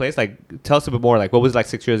favorite place? Like, tell us a bit more. Like, what was it like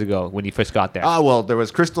 6 years ago when you first got there? Oh, well, there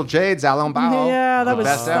was Crystal Jade's Alon Bao. Yeah, that The was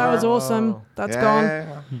best that was ever. awesome. That's Yeah, gone.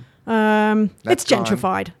 yeah, yeah. It's That's gone.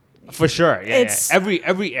 gentrified. For sure. Yeah, It's- yeah.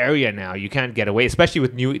 Every area now you can't get away, especially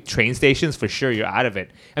with new train stations. For sure, you're out of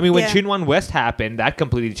it. I mean, when Yeah. Chunwan West happened, that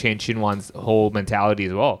completely changed Chunwan's whole mentality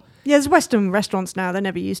as well. Yeah, there's Western restaurants now. There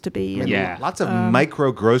never used to be. And Yeah. Lots of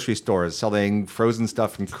micro grocery stores selling frozen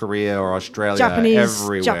stuff from Korea or Australia Japanese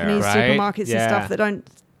everywhere. Right? supermarkets Yeah. and stuff that don't.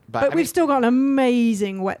 But, But I we've mean- still got an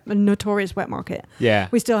amazing notorious wet market. Yeah.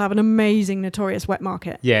 We still have an amazing notorious wet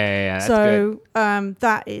market. Yeah. That's good. So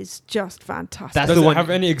that is just fantastic. That's Does the it one. have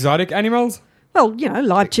any exotic animals? well,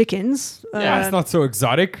 live chickens. That's not so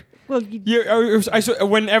exotic. Well,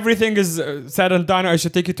 When everything is said and done, I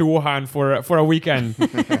should take you to Wuhan for a weekend.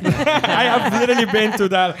 I have literally been to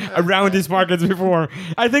that around these markets before.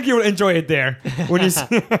 I think you will enjoy it there. When you see,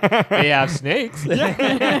 They have snakes.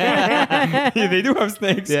 they do have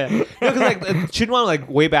snakes. Yeah. Because like Chunwan, like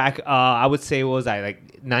way back, I would say, what was I,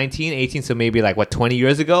 like 19, 18, so maybe like 20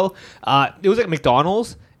 years ago. It was like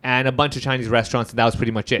McDonald's and a bunch of Chinese restaurants, and that was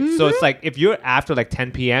pretty much it. So it's like if you're after like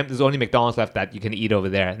 10 p.m., there's only McDonald's left that you can eat over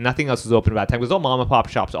there. Nothing else is open at that time. Because all mom and pop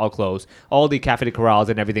shops all closed. All the Cafe de Corrals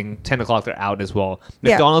and everything, 10 o'clock, they're out as well.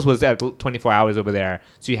 Yeah. McDonald's was at 24 hours over there.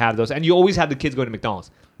 So you have those. And you always have the kids going to McDonald's,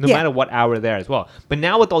 no Yeah. matter what hour there as well. But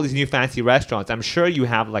now with all these new fancy restaurants, I'm sure you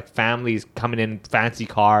have like families coming in fancy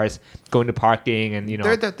cars, going to parking, and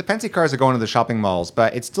The fancy cars are going to the shopping malls,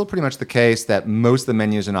 but it's still pretty much the case that most of the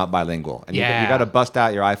menus are not bilingual. And Yeah. you got to bust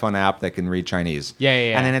out your iPhone app that can read Chinese. Yeah.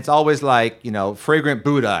 And then it's always like, fragrant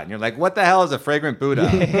Buddha. And you're like, what the hell is a fragrant Buddha?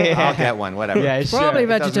 I'll get one, whatever. Yeah, probably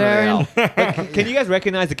sure. It doesn't really vegetarian. help. Can you guys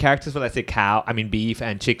recognize the characters for, let's say, beef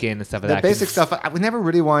and chicken and stuff like The that? basic stuff, I would never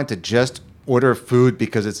really wanted to just order food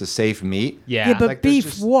because it's a safe meat. Yeah. yeah, but Like, there's beef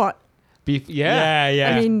just- what? beef. Yeah.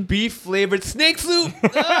 Yeah. I mean, Beef flavored snake soup. Oh!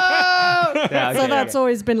 Yeah, so okay, that's okay.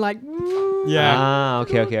 always been like, yeah. Ah,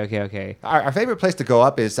 okay. Our favorite place to go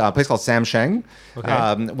up is a place called Samsheng,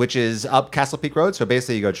 Okay. which is up Castle Peak Road. So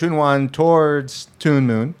basically, you go Chunwan towards Toon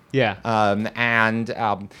Moon. Yeah.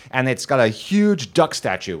 And it's got a huge duck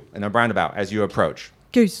statue in a roundabout as you approach.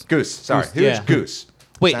 goose. Goose, sorry, Goose, huge yeah. goose.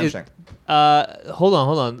 Wait, Samsheng. hold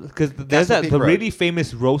on, because there's Castle Peak the Road. really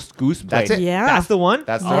famous roast goose place. That's it. Yeah. That's the one.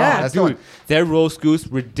 That's the Yeah. one. That's the Dude, one. their roast goose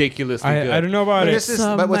ridiculously good. I don't know about But it. this is,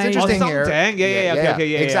 but what's amazing. interesting Oh, here? Songtang? Yeah,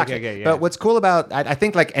 okay, exactly. okay, yeah. But what's cool about, I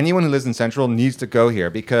think, like anyone who lives in Central needs to go here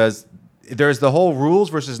because there's the whole rules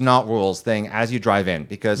versus not rules thing as you drive in.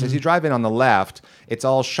 Because as you drive in on the left, it's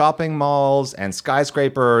all shopping malls and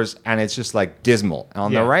skyscrapers, and it's just like dismal. And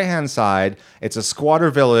on Yeah. the right hand side, it's a squatter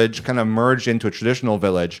village kind of merged into a traditional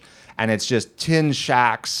village, and it's just tin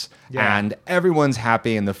shacks. Yeah. And everyone's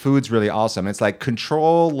happy, and the food's really awesome. It's like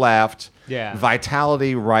control left, Yeah.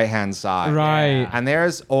 Vitality right-hand side. Right. And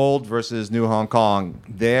there's old versus new Hong Kong.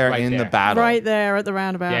 They're Right in the there. battle. Right there at the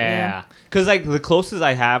roundabout. Yeah. Because like the closest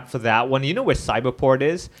I have for that one, you know where Cyberport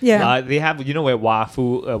is? Yeah. They have, you know where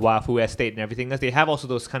Wafu Estate and everything is? They have also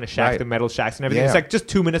those kind of shacks, Right. the metal shacks and everything. Yeah. It's like just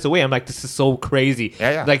 2 minutes away. I'm like, this is so crazy.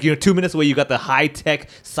 Yeah. Like, 2 minutes away, you got the high-tech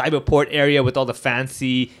Cyberport area with all the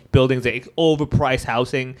fancy buildings, like overpriced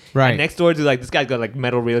housing. Right. And next door to like, this guy's got like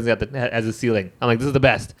metal railings as a ceiling. I'm like, this is the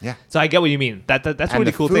best. Yeah. So I get what you mean. That's a And really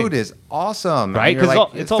the cool food thing. is awesome. Right? You're 'Cause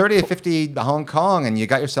like, it's all 30 to 50 Hong Kong, and you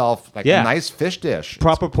got yourself like Yeah. a nice fish dish.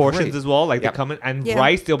 Proper It's portions great. as well. Like Yep. they come in and Yeah.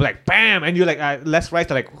 rice, they'll be like, bam, and you're like, less rice.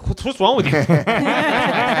 They're like, what's wrong with you?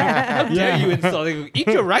 How dare you insult? Like, eat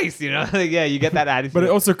your rice, Like, yeah, you get that attitude. But it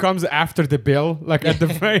also comes after the bill, like at the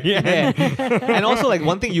very end. Yeah. And also, like,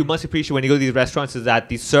 one thing you must appreciate when you go to these restaurants is that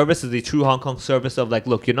the service is the true Hong Kong service of like,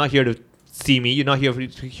 look, you're not here to see me, you're not here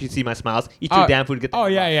to see my smiles. Eat your damn food, get the Oh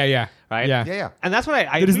fuck yeah, out. yeah, yeah. Right? Yeah. And that's what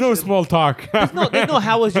I There is no appreciate. small talk. There's no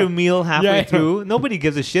how was your meal halfway Yeah. through. Nobody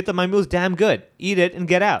gives a shit that my meal's damn good. Eat it and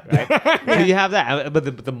get out, right? So you have that.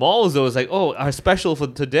 But the malls though is like, oh, our special for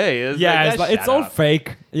today is Yeah, like, it's, like, it's shut all up.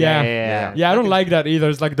 fake. Yeah. Yeah, I don't like that either.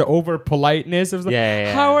 It's like the over politeness of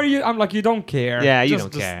Yeah. How are you? I'm like, you don't care. Yeah, you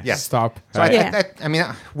Just- don't care. Yeah. Stop. So Yeah. I mean,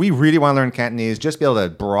 we really want to learn Cantonese, just be able to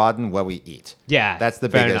broaden what we eat. Yeah, That's the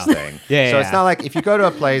fair biggest enough. thing. Yeah, So yeah, it's yeah. not like if you go to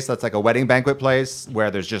a place that's like a wedding banquet place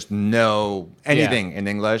where there's just no anything in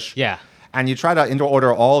English. Yeah. And you try to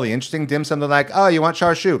order all the interesting dim sum. They're like, oh, you want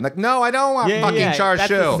char siu? I'm like, no, I don't want Yeah, fucking yeah, char that's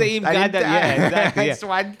siu. the same guy didn't- that- yeah, exactly, yeah. So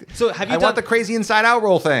So have you I done want the crazy inside out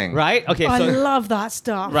roll thing. right? Okay, I so love that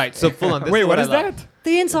stuff. right, so full on. This Wait, what I is love. that?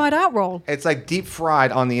 The inside out roll. It's like deep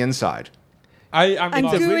fried on the inside. I'm And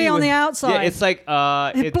lost. gooey really on was- the outside. Yeah, it's like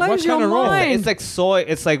it blows what your kind of roll? mind. it's like soy.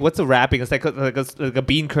 It's like what's the wrapping? It's like a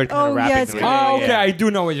bean curd kind Oh, of wrapping. yeah, it's- Oh, okay. I do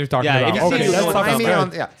know what you're talking Yeah, if about. you see Okay, it, that's you know sounds what Slimy good.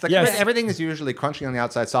 on, yeah, it's like Yes. everything is usually crunchy on the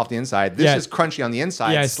outside, soft on the inside. This Yes. is crunchy on the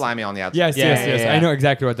inside, Yes. slimy on the outside. Yes, Yeah, yes, yeah, yes. yeah. I know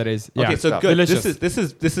exactly what that is. Yeah. Okay, so stuff. good. Delicious.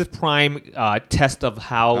 This is prime test of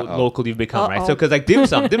how Uh-oh. local you've become, right? Uh-oh. So because like dim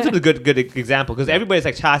sum is a good example because everybody's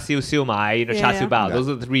like cha siu, siu mai, Yeah, cha siu yeah. bao. Yeah. Those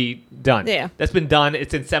are the three done. Yeah. That's been done.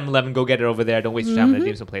 It's in 7-Eleven. Go get it over there. Don't waste your time at the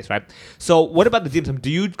dim sum place, right? So what about the dim sum?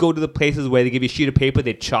 Do you go to the places where they give you a sheet of paper,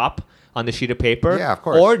 they chop on the sheet of paper? Yeah, of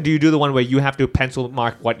course. Or do you do the one where you have to pencil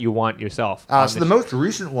mark what you want yourself? on So the most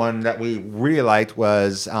recent one that we really liked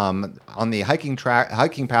was on the hiking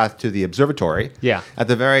path to the observatory. Yeah. At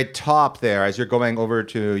the very top there, as you're going over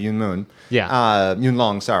to Yunlong. Yeah.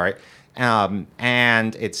 Yunlong, sorry.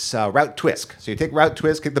 And it's Route Twisk. So you take Route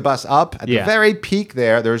Twisk, take the bus up. At Yeah. the very peak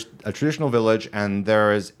there, there's a traditional village, and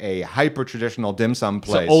there is a hyper traditional dim sum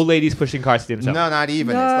So place. old ladies pushing cars to dim sum. No, not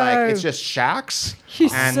even. It's No. like it's just shacks. You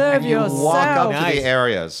and, serve and you walk up yourself. to Nice. the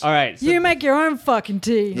areas. All right. So You make your own fucking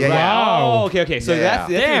tea. Yeah, Right. yeah. Oh, okay. So Yeah. that's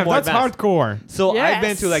even Damn, more that's advanced. hardcore. So I've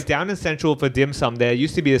been to Yes. like down in Central for dim sum. There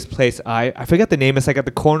used to be this place. I forget the name. It's like at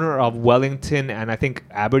the corner of Wellington and I think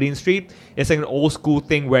Aberdeen Street. It's like an old school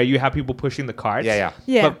thing where you have people pushing the carts. Yeah, yeah.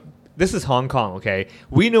 Yeah. But this is Hong Kong, okay?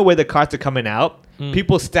 We know where the carts are coming out.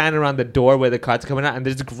 People stand around the door where the carts are coming out and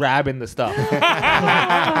they're just grabbing the stuff.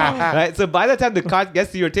 Right? So by the time the cart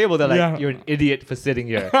gets to your table, they're like, Yeah. you're an idiot for sitting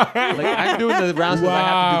here. Like, I'm doing the rounds because I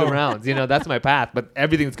have to do the Wow. rounds. That's my path. But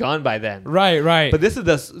everything's gone by then. Right, right. But this is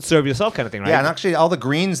the serve yourself kind of thing, right? Yeah, and actually, all the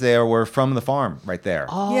greens there were from the farm right there.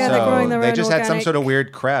 Oh. Yeah, they're growing their they own just had some organic- sort of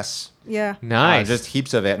weird cress. Yeah. Nice. Just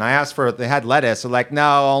heaps of it. And I asked for, they had lettuce. So like,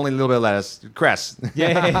 no, only a little bit of lettuce. Cress.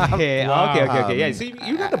 Yeah. Wow. Okay. Yeah. So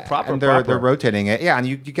you got the proper. And they're proper. rotating it. Yeah, and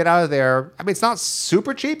you get out of there. I mean, it's not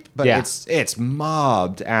super cheap, but Yeah. it's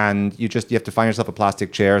mobbed. And you have to find yourself a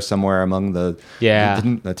plastic chair somewhere among the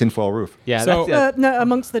tinfoil roof. Yeah. So- that's it. No,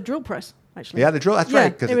 amongst the drill press, actually. Yeah, the drill, that's Yeah,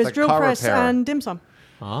 right. Because it it's was like drill car press repair. and dim sum.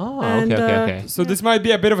 Oh. and, Okay. So this might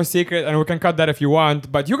be a bit of a secret, and we can cut that if you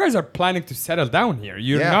want. But you guys are planning to settle down here.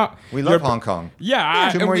 You're Yeah, not. we love you're- Hong Kong.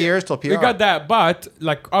 Yeah, 2 more years till We PR. got that, but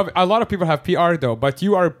like a lot of people have PR though. But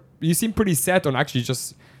you seem pretty set on actually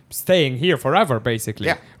just staying here forever, basically.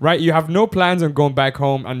 Yeah. Right. You have no plans on going back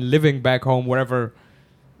home and living back home, wherever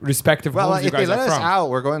respective Well, homes you if they guys let are us from. out,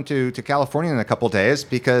 we're going to California in a couple days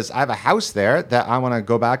because I have a house there that I want to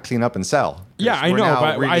go back, clean up, and sell. Yeah, 'Cause I we're know, now but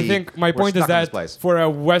I really- think my we're point is stuck in this that place. for a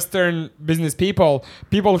Western business people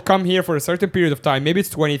come here for a certain period of time. Maybe it's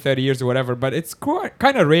 20, 30 years or whatever, but it's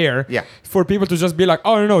kind of rare Yeah. for people to just be like,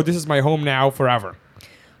 oh, no, this is my home now forever.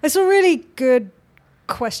 It's a really good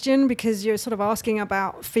question because you're sort of asking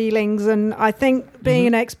about feelings. And I think being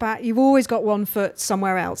an expat, you've always got one foot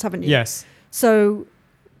somewhere else, haven't you? Yes. So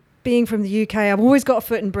being from the UK, I've always got a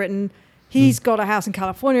foot in Britain. He's got a house in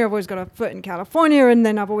California. I've always got a foot in California, and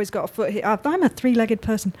then I've always got a foot here. I'm a three-legged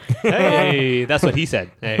person. Hey, that's what he said.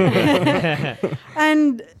 Hey.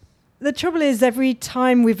 And the trouble is, every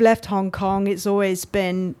time we've left Hong Kong, it's always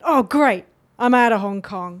been, oh, great, I'm out of Hong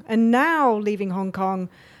Kong. And now leaving Hong Kong,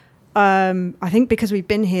 I think because we've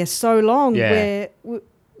been here so long,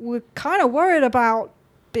 we're kind of worried about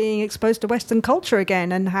being exposed to Western culture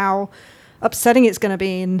again and how upsetting it's going to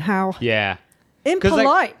be and how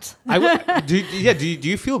impolite. Do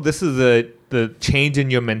you feel this is the change in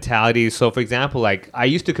your mentality? So, for example, like I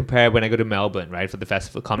used to compare when I go to Melbourne, right, for the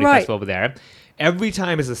comedy festival over there. Every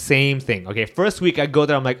time is the same thing. Okay, first week I go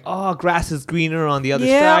there, I'm like, oh, grass is greener on the other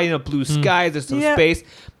side, blue skies, there's some space.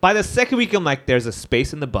 By the second week, I'm like, there's a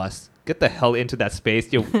space in the bus. Get the hell into that space.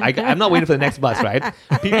 I'm not waiting for the next bus, right?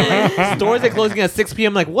 People, stores are closing at 6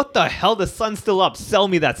 p.m. Like, what the hell? The sun's still up. Sell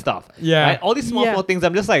me that stuff. Yeah. Right? All these small things.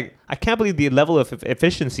 I'm just like, I can't believe the level of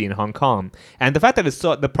efficiency in Hong Kong. And the fact that it's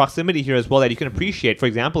so, the proximity here as well that you can appreciate. For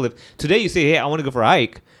example, if today you say, hey, I want to go for a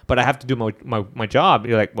hike, but I have to do my job.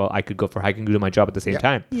 You're like, well, I could go for a hike and do my job at the same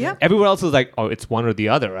time. Yeah. Everywhere else is like, oh, it's one or the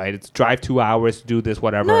other, right? It's drive 2 hours, do this,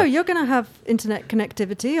 whatever. No, you're going to have internet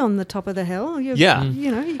connectivity on the top of the hill. You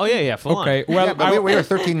know. Oh, yeah, full on. Okay, well, but we were a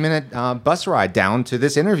 13-minute bus ride down to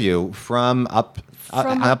this interview from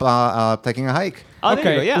taking a hike. Oh,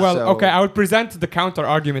 there you go, yeah. Well, I would present the counter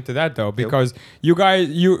argument to that though, because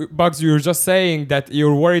Bugs, you were just saying that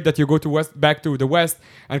you're worried that you go to back to the West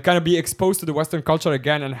and kind of be exposed to the Western culture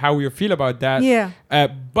again and how you feel about that. Yeah.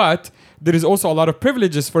 But there is also a lot of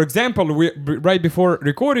privileges. For example, right before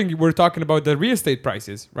recording, we were talking about the real estate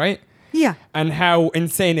prices, right? Yeah. And how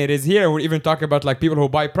insane it is here. We're even talking about like people who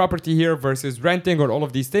buy property here versus renting or all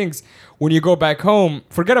of these things. When you go back home,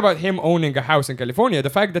 forget about him owning a house in California. The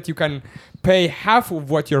fact that you can pay half of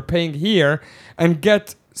what you're paying here and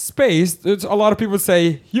get space, a lot of people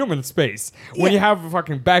say human space. When you have a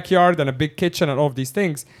fucking backyard and a big kitchen and all of these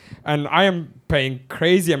things, and I am paying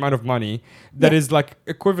crazy amount of money that is like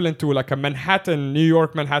equivalent to like a New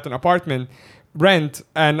York Manhattan apartment rent,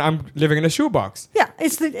 and I'm living in a shoebox. Yeah,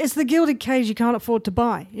 it's the gilded cage you can't afford to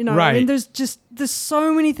buy. You know, Right. I mean, there's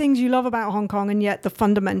so many things you love about Hong Kong, and yet the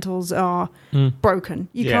fundamentals are broken.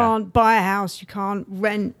 You can't buy a house, you can't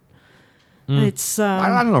rent. It's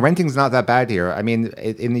I don't know. Renting's not that bad here. I mean,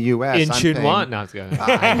 in the U.S., In Chunwan? No, it's good. in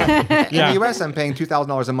the U.S., I'm paying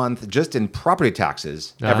 $2,000 a month just in property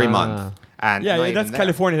taxes every month. And not even that's that.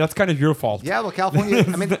 California. That's kind of your fault. Yeah, well, California.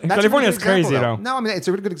 I mean, that's California a is really good crazy, example, though. No, I mean, it's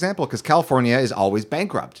a really good example because California is always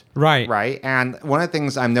bankrupt. Right. Right. And one of the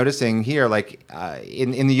things I'm noticing here, like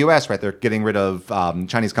in the U.S., right, they're getting rid of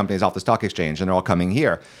Chinese companies off the stock exchange, and they're all coming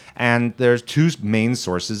here. And there's two main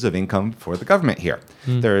sources of income for the government here.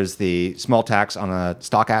 There's the small tax on a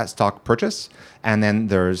stock purchase, and then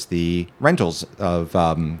there's the rentals of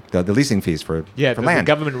the leasing fees for the land.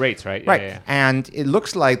 government rates, right? Right. Yeah. And it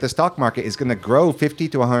looks like the stock market is going to grow 50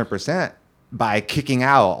 to 100% by kicking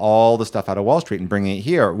out all the stuff out of Wall Street and bringing it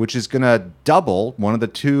here, which is going to double one of the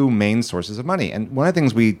two main sources of money. And one of the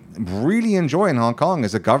things we really enjoy in Hong Kong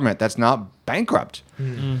is a government that's not bankrupt.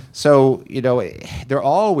 So, they're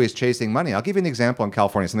always chasing money. I'll give you an example in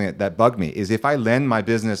California. Something that bugged me is if I lend my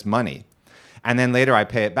business money and then later I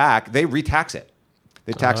pay it back, they retax it.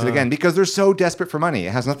 They tax it again because they're so desperate for money.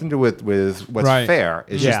 It has nothing to do with what's fair.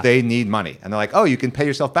 It's just they need money. And they're like, oh, you can pay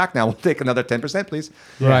yourself back now. We'll take another 10%, please.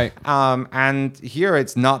 Right. And here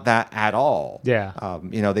it's not that at all. Yeah.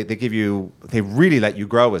 They really let you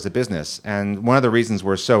grow as a business. And one of the reasons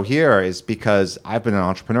we're so here is because I've been an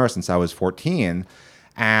entrepreneur since I was 14.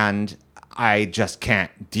 And I just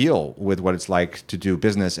can't deal with what it's like to do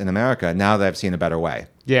business in America now that I've seen a better way.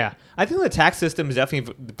 Yeah. I think the tax system is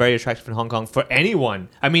definitely very attractive in Hong Kong for anyone.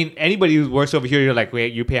 I mean, anybody who works over here, you're like,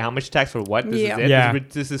 wait, you pay how much tax for what? This is it? Yeah.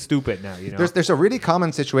 This is stupid now, There's a really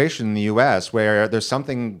common situation in the U.S. where there's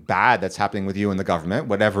something bad that's happening with you in the government,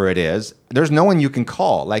 whatever it is. There's no one you can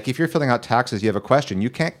call. Like if you're filling out taxes, you have a question, you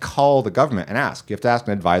can't call the government and ask. You have to ask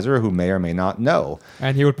an advisor who may or may not know.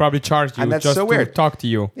 And he would probably charge you And that's just so to weird. talk to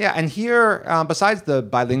you. Yeah, and here, besides the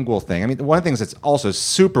bilingual thing, I mean, one of the things that's also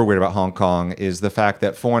super weird about Hong Kong is the fact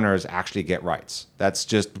that foreigners actually get rights. That's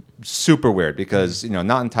just super weird because,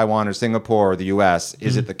 not in Taiwan or Singapore or the U.S.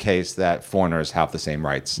 is it the case that foreigners have the same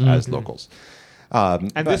rights as locals.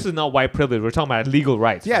 And this is not white privilege. We're talking about legal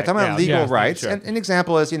rights. Yeah, right? talking about legal rights. Sure. And an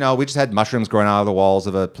example is, we just had mushrooms growing out of the walls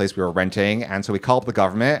of a place we were renting. And so we called up the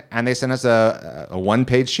government and they sent us a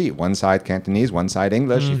one-page sheet. One side Cantonese, one side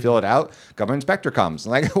English. You fill it out. Government inspector comes.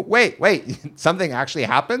 I'm like, wait, something actually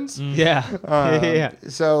happens? Yeah.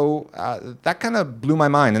 So that kind of blew my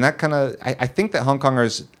mind. And that kind of, I think that Hong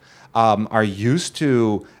Kongers are used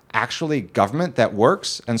to actually government that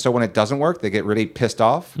works. And so when it doesn't work, they get really pissed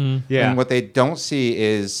off. Yeah. And what they don't see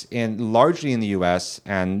is largely in the US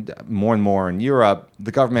and more in Europe,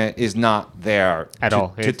 the government is not there At all.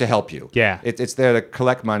 to help you. Yeah. It's there to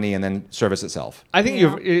collect money and then service itself. I think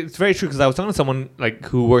it's very true because I was talking to someone like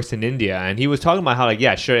who works in India, and he was talking about how like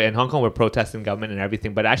sure, in Hong Kong we're protesting government and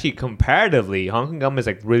everything, but actually comparatively, Hong Kong government is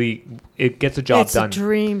like really it gets the job It's done. a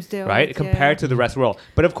dream still. Right, Yeah. compared to the rest of the world.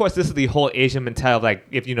 But of course, this is the whole Asian mentality of like,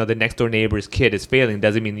 if the next door neighbor's kid is failing,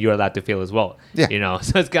 doesn't mean you're allowed to fail as well. Yeah.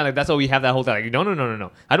 So it's kind of like that's why we have that whole thing. Like,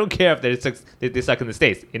 no. I don't care if they suck in the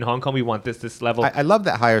States. In Hong Kong, we want this level. I love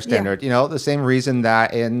that higher standard. The same reason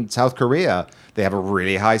that in South Korea, they have a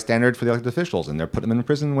really high standard for the elected officials, and they're putting them in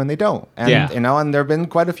prison when they don't. And, and there have been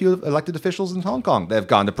quite a few elected officials in Hong Kong that have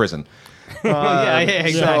gone to prison.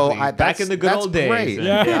 exactly. So Back in the good old days. Great.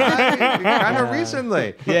 Kind of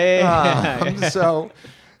recently. Yeah. So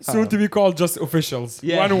Soon to be called just officials.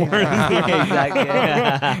 Yeah. One word. Exactly.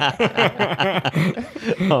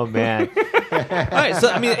 Oh man. All right. So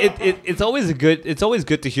I mean, it's always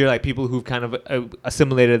good to hear like people who've kind of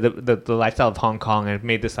assimilated the lifestyle of Hong Kong and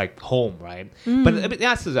made this like home, right? But I mean,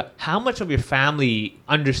 how much of your family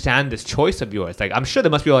understand this choice of yours? Like, I'm sure there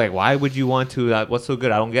must be like, why would you want to? What's so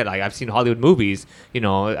good? I don't get. Like, I've seen Hollywood movies.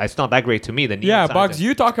 It's not that great to me. Bugs,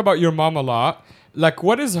 you talk about your mom a lot. Like,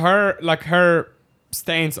 what is her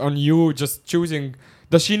stance on you just choosing?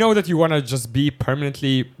 Does she know that you want to just be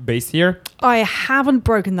permanently based here? I haven't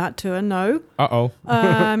broken that to her, no.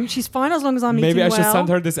 She's fine as long as I'm eating Maybe I well. should send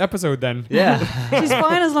her this episode then. Yeah. She's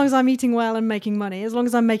fine as long as I'm eating well and making money. As long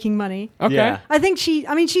as I'm making money. Okay. Yeah. I think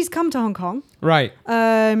she's come to Hong Kong. Right.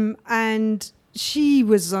 And she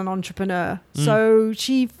was an entrepreneur. So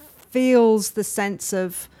she feels the sense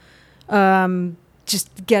of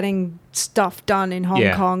just getting stuff done in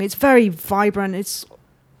Hong Kong. It's very vibrant.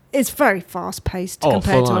 It's very fast paced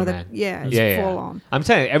compared to other. Man. Yeah, it's full on. I'm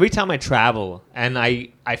telling you, every time I travel and I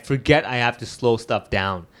forget I have to slow stuff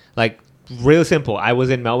down. Like, real simple. I was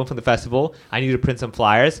in Melbourne for the festival. I needed to print some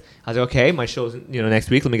flyers. I was like, okay, my show's next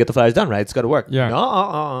week. Let me get the flyers done. Right, it's got to work. Yeah.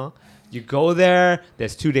 No, You go there.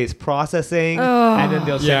 There's 2 days processing, and then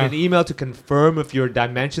they'll send an email to confirm if your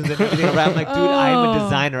dimensions and everything are right. I'm like, dude, I'm a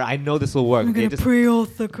designer. I know this will work. I'm gonna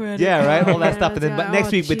pre-author credit. Yeah, right. All that stuff, and then but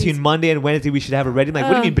next week geez. between Monday and Wednesday we should have it ready. I'm like,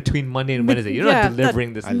 what do you mean between Monday and Wednesday? You're not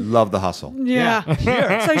delivering this. I love the hustle. Yeah.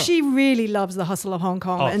 So she really loves the hustle of Hong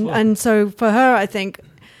Kong, Oh, and so for her, I think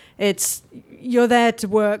it's you're there to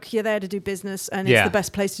work, you're there to do business, and it's the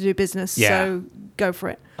best place to do business. Yeah. So go for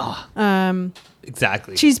it.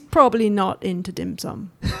 Exactly. She's probably not into dim sum.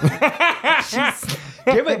 give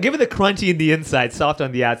it the crunchy in the inside, soft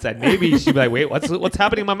on the outside. Maybe she'd be like, wait, what's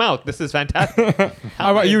happening in my mouth? This is fantastic.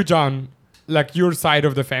 How about you, John? Like your side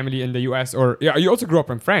of the family in the US, or you also grew up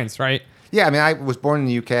in France, right? Yeah, I mean, I was born in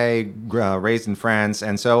the UK, raised in France,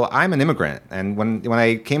 and so I'm an immigrant. And when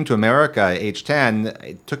I came to America at age 10,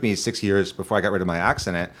 it took me 6 years before I got rid of my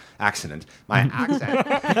accent. Seems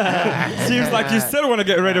like you still want to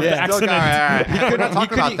get rid of the accent. We're not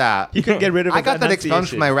talking about that. You couldn't get rid of I got that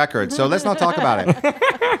expunged from my record, so let's not talk about it.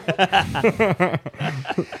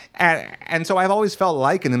 and so I've always felt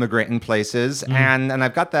like an immigrant in places, and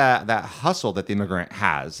I've got that hustle that the immigrant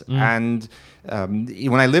has. And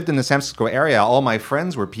when I lived in the San Francisco area, all my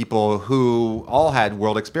friends were people who all had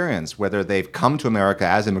world experience, whether they've come to America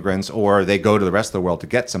as immigrants or they go to the rest of the world to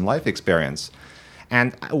get some life experience.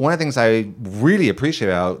 And one of the things I really appreciate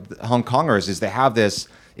about Hong Kongers is they have this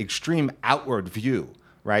extreme outward view.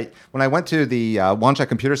 Right? When I went to the Wan Chai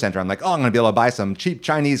Computer Center, I'm like, I'm going to be able to buy some cheap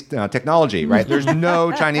Chinese technology, right? There's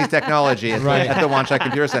no Chinese technology at the Wan Chai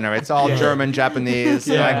Computer Center. It's all German, Japanese.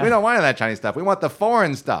 Like, we don't want any of that Chinese stuff. We want the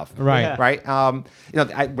foreign stuff. Right. Right? We're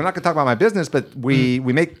not going to talk about my business, but we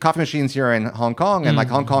make coffee machines here in Hong Kong, and like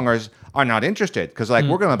Hong Kongers are not interested because we're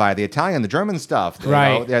going to buy the Italian, the German stuff,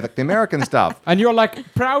 the American stuff. And you're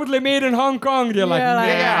like, proudly made in Hong Kong. You're like,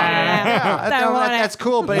 that's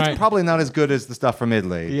cool, but it's probably not as good as the stuff from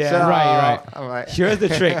Italy. Yeah. So, Right. Here's the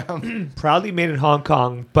trick: proudly made in Hong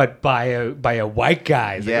Kong, but by a white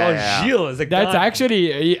guy. It's like, Gilles is like that's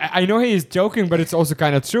actually. I know he is joking, but it's also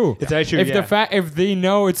kind of true. It's actually if they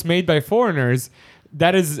know it's made by foreigners,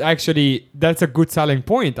 that's a good selling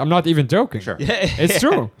point. I'm not even joking. Sure. It's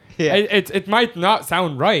true. Yeah. It might not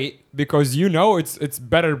sound right because it's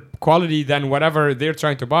better quality than whatever they're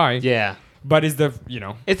trying to buy. Yeah. But it's the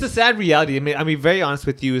It's a sad reality. I mean, very honest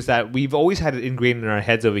with you, is that we've always had it ingrained in our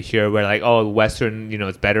heads over here, where like, oh, Western,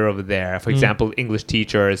 it's better over there. For example, English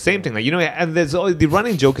teachers, same thing. Like, and there's always, the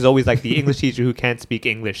running joke is always like the English teacher who can't speak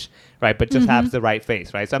English, right? But just has the right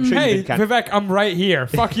face, right? So I'm sure hey you've been kind Vivek, I'm right here.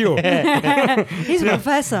 Fuck you. He's a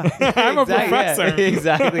professor. I'm a professor. Yeah.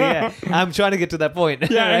 Exactly. Yeah. I'm trying to get to that point.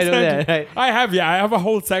 Yeah, right over there, exactly. right? I have a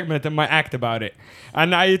whole segment in my act about it.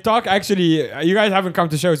 And I talk, actually, you guys haven't come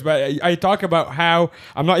to shows, but I talk about how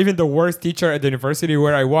I'm not even the worst teacher at the university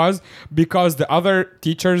where I was, because the other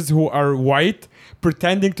teachers who are white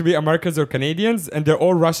pretending to be Americans or Canadians, and they're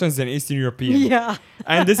all Russians and Eastern European. Yeah.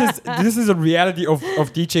 And this is a reality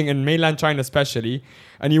of teaching in mainland China especially.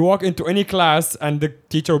 And you walk into any class and the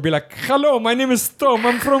teacher will be like, hello, my name is Tom,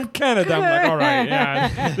 I'm from Canada. I'm like, all right,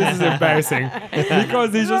 yeah, this is embarrassing.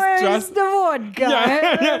 Because they Where's just the vodka?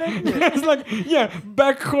 It's like,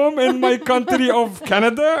 back home in my country of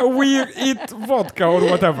Canada, we eat vodka or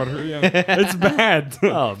whatever. Yeah. It's bad.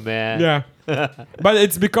 Oh man. Yeah. But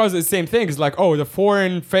it's because it's the same thing. It's like, oh, the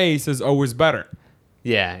foreign face is always better.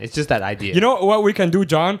 Yeah, it's just that idea. You know what we can do,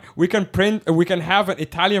 John? We can have an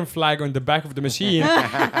Italian flag on the back of the machine.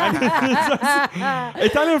 And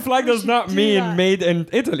Italian flag does not mean made in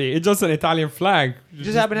Italy. It's just an Italian flag. You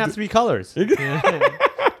just happen to have 3 colors.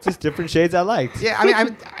 Just different shades I liked. Yeah, I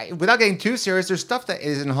mean, without getting too serious, there's stuff that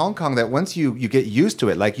is in Hong Kong that once you get used to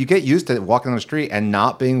it, like you get used to walking on the street and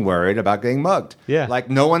not being worried about getting mugged. Yeah. Like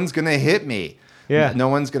no one's going to hit me. Yeah. No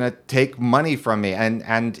one's going to take money from me.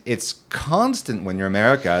 And it's constant when you're in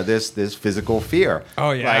America, this physical fear.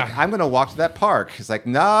 Oh, yeah. Like, I'm going to walk to that park. It's like,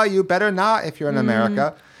 no, you better not if you're in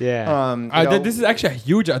America. Yeah. This is actually a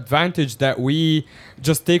huge advantage that we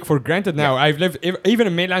just take for granted now. Yeah. I've lived even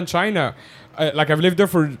in mainland China. I've lived there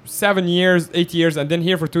for 7 years, 8 years, and then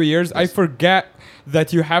here for 2 years. I forget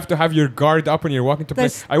that you have to have your guard up when you're walking to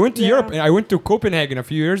place. I went to Europe, and I went to Copenhagen a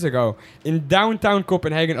few years ago, in downtown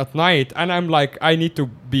Copenhagen at night, and I'm like, I need to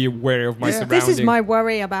be aware of my surroundings. This is my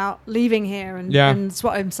worry about leaving here, and it's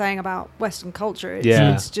what I'm saying about Western culture.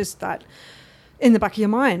 It's just that in the back of your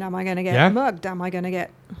mind, am I going to get mugged? Am I going to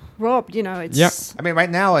get robbed? It's... I mean, right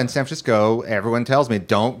now in San Francisco, everyone tells me,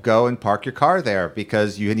 don't go and park your car there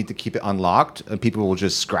because you need to keep it unlocked, and people will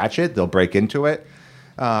just scratch it. They'll break into it.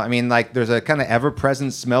 I mean, like, there's a kind of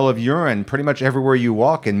ever-present smell of urine pretty much everywhere you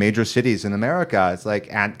walk in major cities in America. It's like,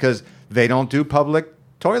 and because they don't do public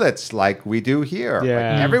toilets like we do here. Yeah.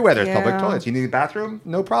 Like, everywhere there's public toilets. You need a bathroom?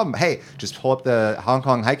 No problem. Hey, just pull up the Hong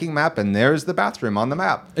Kong hiking map, and there's the bathroom on the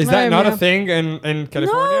map. Is that not a thing in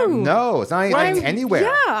California? No, it's not anywhere.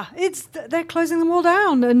 Yeah, they're closing them all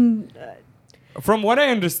down. And from what I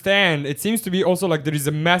understand, it seems to be also like there is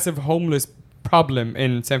a massive homeless problem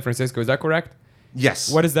in San Francisco. Is that correct?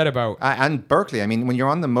 Yes. What is that about? And Berkeley, I mean, when you're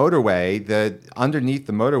on the motorway, underneath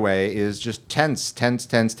the motorway is just tents.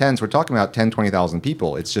 We're talking about 10, 20,000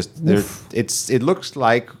 people. It's just, it looks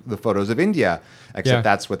like the photos of India, except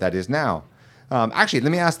that's what that is now. Actually,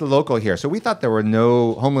 let me ask the local here. So we thought there were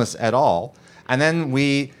no homeless at all. And then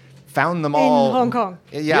we found them all in Hong Kong.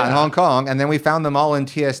 Yeah, in Hong Kong, and then we found them all in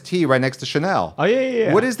TST right next to Chanel. Oh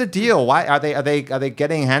yeah. What is the deal? Why are they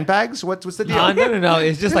getting handbags? What's the deal? No.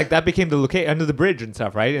 It's just like that became the location under the bridge and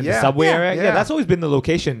stuff, right? In the subway area. Yeah, that's always been the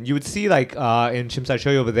location. You would see like in Tsim Sha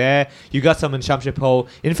Tsui over there. You got some in Sham Ship Ho.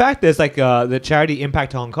 In fact, there's like the charity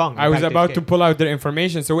Impact Hong Kong. I was about to pull out their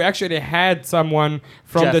information. So we actually had someone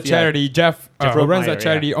from the charity, Jeff who runs that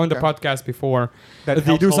charity, on the podcast before.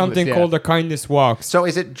 They do something called the Kindness Walk. So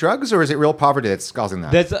is it drugs or is it real poverty that's causing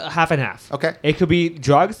that? That's half and half. Okay. It could be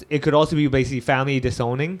drugs. It could also be basically family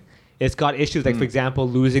disowning. It's got issues like, for example,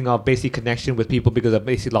 losing of basic connection with people because of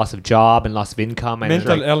basically loss of job and loss of income. And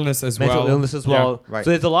mental illness as well. Mental illness as well. Yeah, right.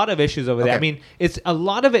 So there's a lot of issues over there. I mean, a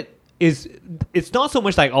lot of it is, it's not so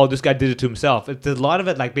much like, oh, this guy did it to himself. It's a lot of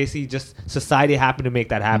it like basically just society happened to make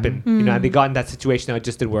that happen. You know, and they got in that situation and it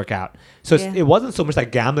just didn't work out. So it wasn't so much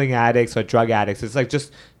like gambling addicts or drug addicts. It's like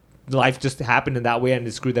just life just happened in that way and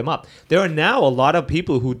it screwed them up. There are now a lot of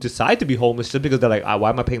people who decide to be homeless just because they're like, why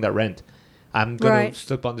am I paying that rent? I'm gonna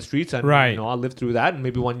slip on the streets and I'll live through that and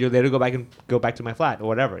maybe 1 year later go back to my flat or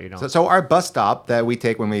whatever, So our bus stop that we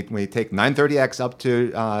take when we take 930X up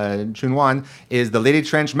to Chun Wan is the Lady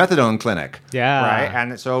Trench Methadone Clinic. Yeah. Right.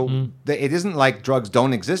 And so it isn't like drugs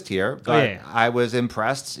don't exist here, but I was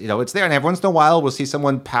impressed. It's there, and every once in a while we'll see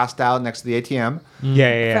someone passed out next to the ATM.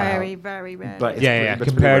 Very, very rare. But it's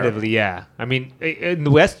comparatively, I mean, in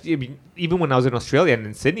the West, even when I was in Australia and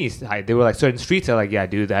in Sydney, they were like certain streets are like,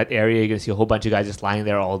 dude, that area you're gonna see a whole bunch of guys just lying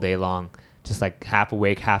there all day long, just like half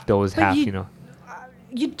awake, half dozed, half.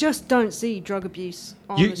 you just don't see drug abuse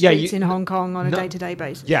on You- the yeah, streets you- in Hong Kong on a no- day-to-day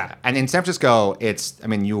basis. Yeah. And in San Francisco,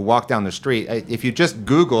 you walk down the street. If you just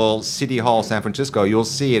Google City Hall San Francisco, you'll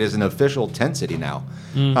see it is an official tent city now.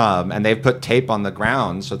 And they've put tape on the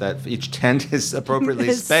ground so that each tent is appropriately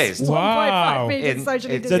It's spaced. 1.5 Wow. meters In-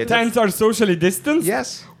 socially it's- The distanced. tents are socially distanced?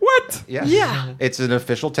 Yes. What? Yes. Yeah. It's an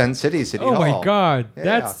official tent city, City Oh Hall. my God. Yeah.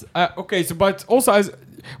 That's okay. So, but also, as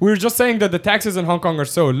we were just saying that the taxes in Hong Kong are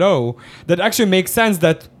so low that actually makes sense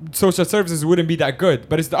that social services wouldn't be that good.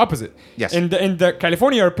 But it's the opposite. Yes. In the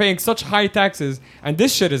California are paying such high taxes, and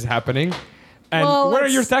this shit is happening. And Well, where are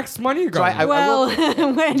it's- your tax money going? I Well,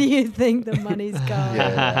 will- where do you think the money's going?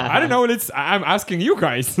 I don't know. I'm asking you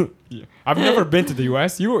guys. I've never been to the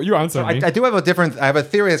U.S. You answer me. I do have I have a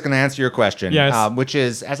theory that's going to answer your question. Yes. Which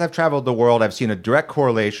is, as I've traveled the world, I've seen a direct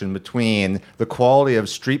correlation between the quality of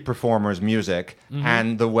street performers' music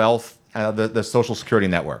and the wealth, the social security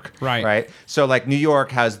network. Right. Right. So, like, New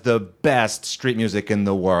York has the best street music in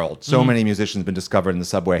the world. So many musicians been discovered in the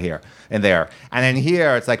subway here and there. And then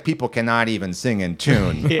here, it's like people cannot even sing in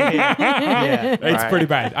tune. Yeah. It's pretty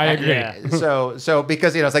bad. I agree. Yeah. So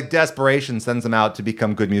because it's like desperation sends them out to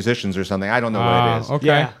become good musicians or something. I don't know what it is. Okay.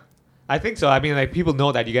 Yeah. I think so. I mean, like, people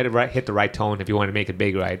know that you got to hit the right tone if you want to make it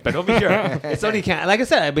big, right? But over here, it's only like I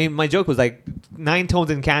said. I mean, my joke was like 9 tones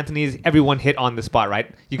in Cantonese, everyone hit on the spot,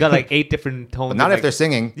 right? You got like 8 different tones. But not like, if they're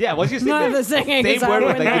singing. Yeah, once you sing Not if the they're singing, same is that word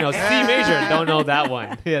with when like they- C major, don't know that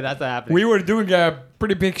one. Yeah, that's what happened. We were doing a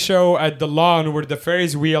pretty big show at the lawn where the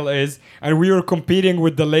Ferris wheel is, and we were competing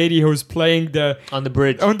with the lady who's playing on the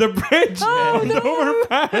bridge. on the bridge Oh, and no. the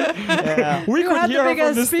overpass. We You could had the hear her bigger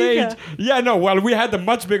from the speaker. stage. Yeah, no, well, we had the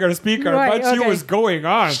much bigger speaker, Right, but she okay. was going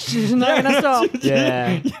on. She's not gonna stop.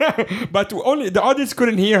 Yeah. Yeah, but only the audience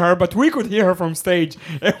couldn't hear her, but we could hear her from stage.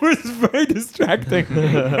 It was very distracting.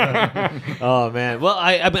 Oh man. Well,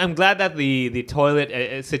 I'm glad that the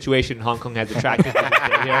toilet situation in Hong Kong has attracted me to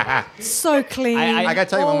stay here. So clean. I gotta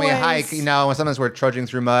tell you, when we Always. hike, sometimes we're trudging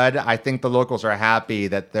through mud. I think the locals are happy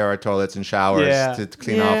that there are toilets and showers Yeah. to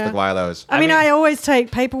clean Yeah. off the guilos. I mean, mean- I always take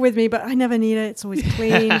paper with me, but I never need it. It's always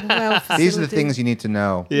clean. Well These are the facilitated. things you need to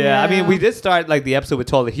know. Yeah, I mean, Yeah. we did start like the episode with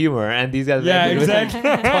toilet humor, and these guys Yeah, ended with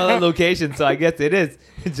exactly. toilet location. So I guess it is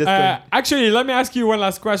just. Actually, let me ask you one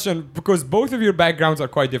last question because both of your backgrounds are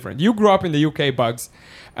quite different. You grew up in the UK, Bugs,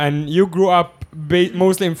 and you grew up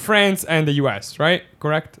mostly in France and the US, right?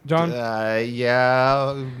 Correct, John?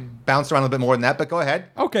 Yeah, bounced around a little bit more than that, but go ahead.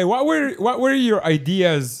 Okay, what were your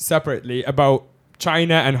ideas separately about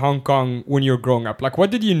China and Hong Kong when you were growing up? Like,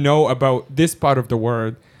 what did you know about this part of the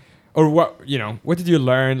world, or what did you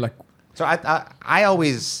learn? Like, So I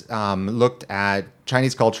always looked at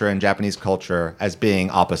Chinese culture and Japanese culture as being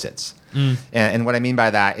opposites. And what I mean by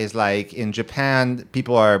that is, like, in Japan,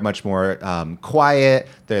 people are much more quiet.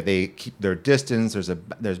 They keep their distance.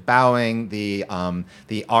 There's bowing. The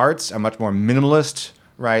arts are much more minimalist,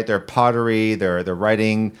 right? Their pottery, their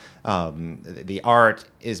writing, the art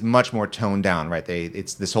is much more toned down, right?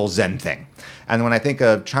 It's this whole Zen thing. And when I think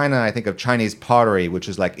of China, I think of Chinese pottery, which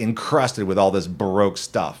is like encrusted with all this Baroque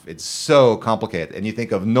stuff. It's so complicated. And you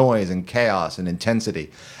think of noise and chaos and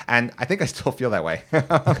intensity. And I think I still feel that way.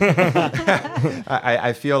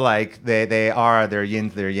 I feel like they are their yin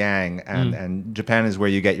to their yang. And Japan is where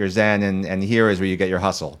you get your Zen, and here is where you get your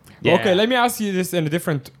hustle. Yeah. Okay, let me ask you this in a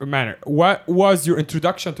different manner. What was your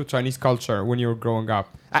introduction to Chinese culture when you were growing up?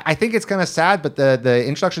 I think it's kind of sad, but the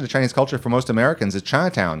introduction to Chinese culture for most Americans is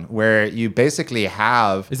Chinatown, where you basically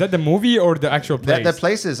have Is that the movie or the actual place? the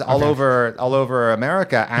places all over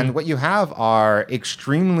America, and what you have are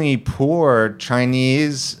extremely poor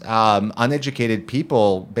Chinese, uneducated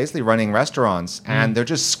people basically running restaurants, and they're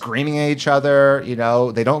just screaming at each other.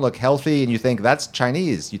 They don't look healthy, and you think that's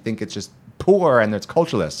Chinese. You think it's just poor and it's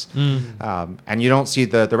cultureless, and you don't see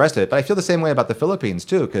the rest of it. But I feel the same way about the Philippines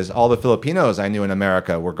too, because all the Filipinos I knew in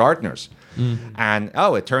America were gardeners, and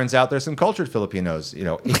it turns out there's some cultured Filipinos.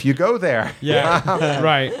 If you go there, Yeah,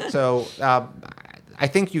 right. So I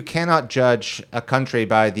think you cannot judge a country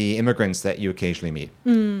by the immigrants that you occasionally meet.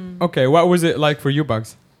 Okay, what was it like for you,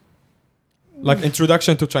 Bugs? Like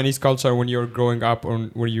introduction to Chinese culture when you were growing up or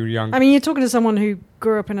when you were young? I mean, you're talking to someone who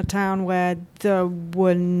grew up in a town where there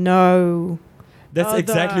were no, That's other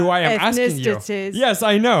exactly why I'm asking you. ethnicities. Yes,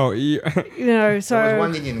 I know. so. There was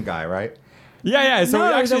one Indian guy, right? Yeah. So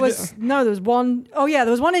no, actually, there was one. Oh yeah,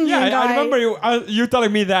 there was one Indian guy. I remember you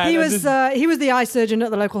telling me that. He was the eye surgeon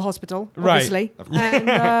at the local hospital, Right. obviously, and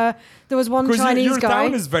there was one because Chinese your guy.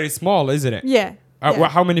 town is very small, isn't it? Yeah.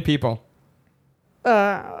 How many people?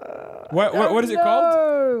 What is it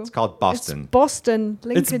called? It's called Boston. It's Boston.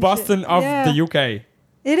 It's Boston of Yeah. the UK.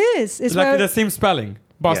 It is. It's It's like where, the same spelling.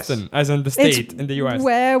 Boston, Yes. as in the state in the U.S.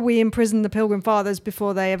 where we imprisoned the Pilgrim Fathers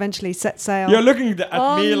before they eventually set sail. You're looking at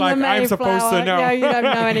on me like the I'm supposed to Mayflower. know. Yeah, you don't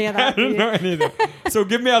know any of I that. do don't you? know any of that. So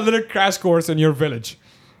give me a little crash course in your village.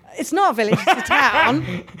 It's not a village; it's a town.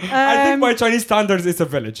 I think by Chinese standards, it's a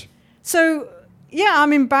village. So, yeah,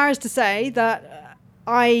 I'm embarrassed to say that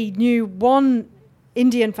I knew one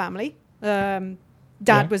Indian family. Dad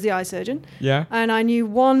Yeah. was the eye surgeon. Yeah, And I knew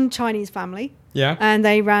one Chinese family, yeah. and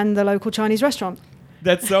they ran the local Chinese restaurant.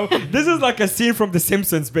 That's so. This is like a scene from The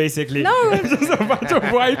Simpsons, basically. No, It's just a bunch of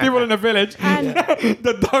white people in a village. and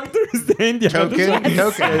The doctor is the Indian. Token.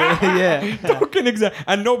 yeah. Token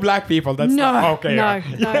and no black people. That's no, not, okay. no,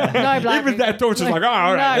 yeah. no, no black Even people. that coach is like, oh,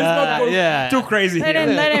 all right, No. let's not go Yeah. too crazy They here.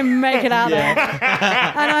 didn't make it out there.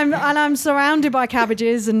 And I'm surrounded by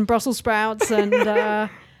cabbages and Brussels sprouts, and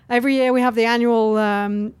every year we have the annual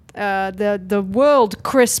the World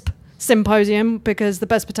Crisp Symposium because the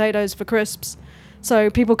best potatoes for crisps.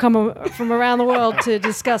 So people come from around the world to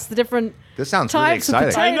discuss the different This sounds really types of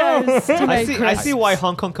exciting. potatoes to I make see. I crisps. see why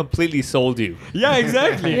Hong Kong completely sold you. Yeah,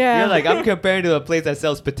 exactly. Yeah. You're like, I'm comparing to a place that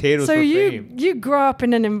sells potatoes So for you fame. you grow up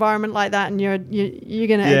in an environment like that, and you're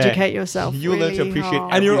going to Yeah. educate yourself. You learn to really appreciate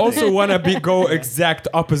hard. And you everything. also want to go exact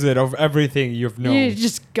opposite of everything you've known. You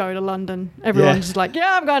just go to London. Everyone's Yeah. just like,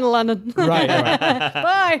 yeah, I'm going to London. Right.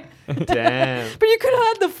 Bye. Damn. But you could have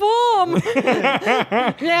had the form.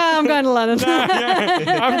 Yeah, I'm going to London.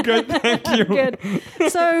 I'm good, thank you. Good.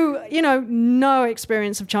 So, no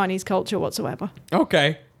experience of Chinese culture whatsoever.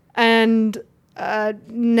 Okay. And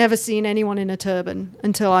never seen anyone in a turban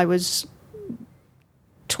until I was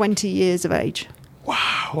 20 years of age.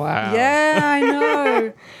 Wow. Yeah, I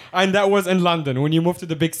know. And that was in London when you moved to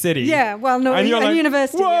the big city. Yeah, well, no, And at you're like,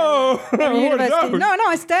 university. whoa, Yeah. At what are university. those? No,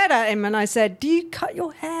 I stared at him and I said, do you cut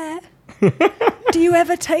your hair? Do you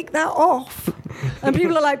ever take that off? And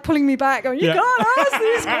people are like pulling me back, going, you Yeah. can't ask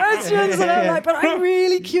these questions. And I'm like, but I'm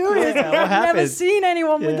really curious. I've never happened? seen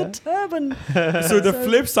anyone with a turban. So the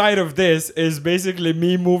flip side of this is basically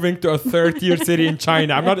me moving to a third-tier city in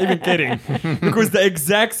China. I'm not even kidding. Because the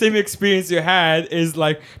exact same experience you had is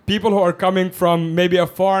like people who are coming from maybe a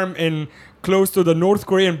farm in close to the North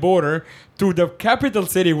Korean border to the capital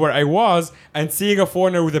city where I was and seeing a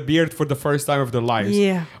foreigner with a beard for the first time of their lives.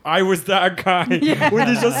 Yeah. I was that guy. When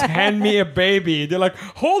they just hand me a baby, they're like,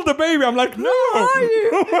 hold the baby. I'm like, no. Who are you?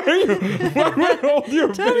 Who are you? Why would I hold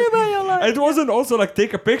your Tell baby? me about your life. It wasn't also like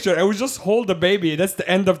take a picture. It was just hold the baby. That's the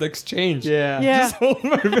end of the exchange. Yeah. Yeah. Just hold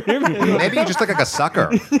my baby. Maybe you just look like a sucker.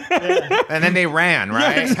 And then they ran,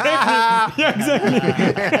 right? Yeah,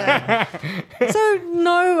 exactly. So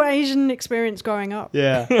no Asian experience growing up.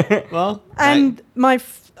 Yeah. Well, And I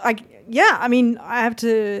have to,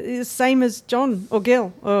 it's the same as John or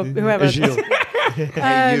Gil or whoever.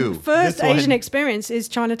 Hey, you. First This one. Asian experience is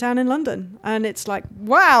Chinatown in London. And it's like,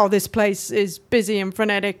 wow, this place is busy and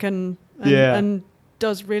frenetic and Yeah. and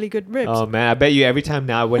does really good ribs. oh man, I bet you every time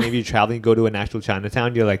now, whenever you're traveling, go to an actual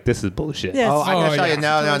Chinatown, you're like, this is bullshit. Yes. Oh, I gotta Oh, tell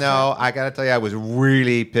yeah. you, no. I gotta tell you, I was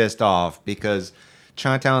really pissed off because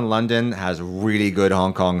Chinatown, London has really good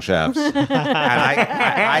Hong Kong chefs. And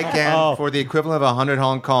I can, for the equivalent of 100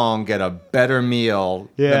 Hong Kong, get a better meal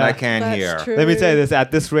than Yeah. I can That's here. true. Let me tell you this: at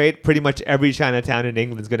this rate, pretty much every Chinatown in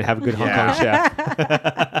England is going to have a good Hong Kong chef.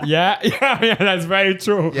 yeah, that's very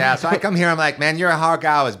true. Yeah, so I come here, I'm like, man, your hao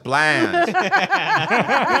gao is bland.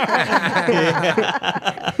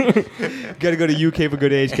 Got to go to UK for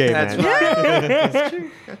good HK, That's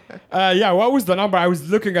man. right. Yeah, what was the number? I was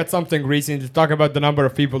looking at something recently to talk about the number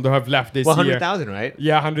of people who have left this Well, year. 100,000, right?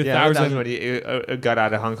 Yeah, 100,000. already got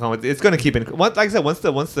out of Hong Kong. It's going to keep like I said, once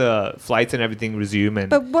the flights and everything resume and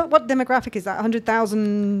But what demographic is that?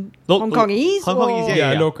 100,000 Lo- Hong Kongese? Hong Kongese, or-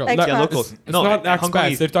 yeah, local. Expats. yeah, locals. It's not Hong expats.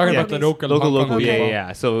 Kongese. They're talking Yeah. about the local. Local, Hong Kong yeah, people.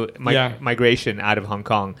 yeah. So Yeah. migration out of Hong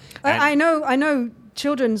Kong. And- I know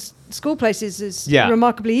children's school places is Yeah.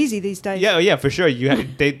 remarkably easy these days. Yeah, for sure.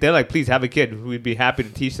 They're like, please have a kid. We'd be happy to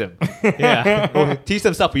teach them. Yeah, well, teach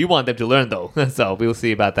them stuff we want them to learn, though. So we'll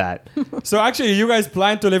see about that. So actually, you guys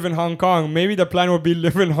plan to live in Hong Kong. Maybe the plan would be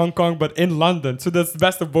live in Hong Kong, but in London. So that's the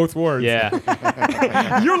best of both worlds. Yeah,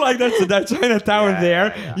 You like that Chinatown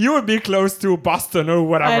there. You would be close to Boston or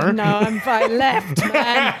whatever. No, I left,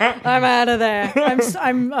 man. I'm out of there.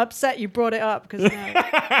 I'm upset you brought it up because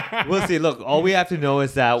we'll see. Look, all we have to know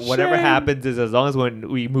is that whatever Shame. happens is as long as when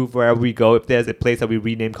we move wherever we go, if there's a place that we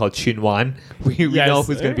rename called Chinwan, we Yes. know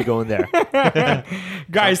who's going to be going there.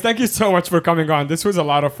 Guys, thank you so much for coming on. This was a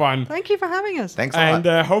lot of fun. thank you for having us. Thanks a And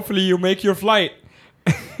lot. hopefully you make your flight.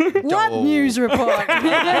 What news report?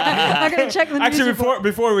 I'm going to check the news Actually, report.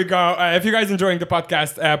 before we go, if you guys are enjoying the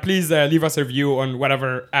podcast, please leave us a review on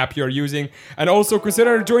whatever app you're using, and also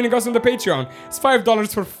consider joining us on the Patreon. It's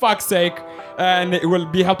 $5 for fuck's sake, and it will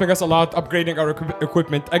be helping us a lot upgrading our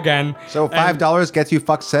equipment again. So $5 gets you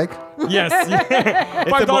fuck's sake. Yes,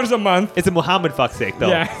 $5 a month. It's a Muhammad fuck's sake, though.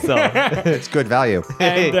 Yeah. So It's good value.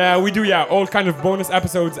 And we do, all kind of bonus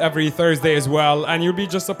episodes every Thursday as well. And you'll be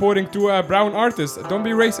just supporting two brown artists. Don't be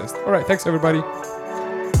racist. All right, thanks everybody.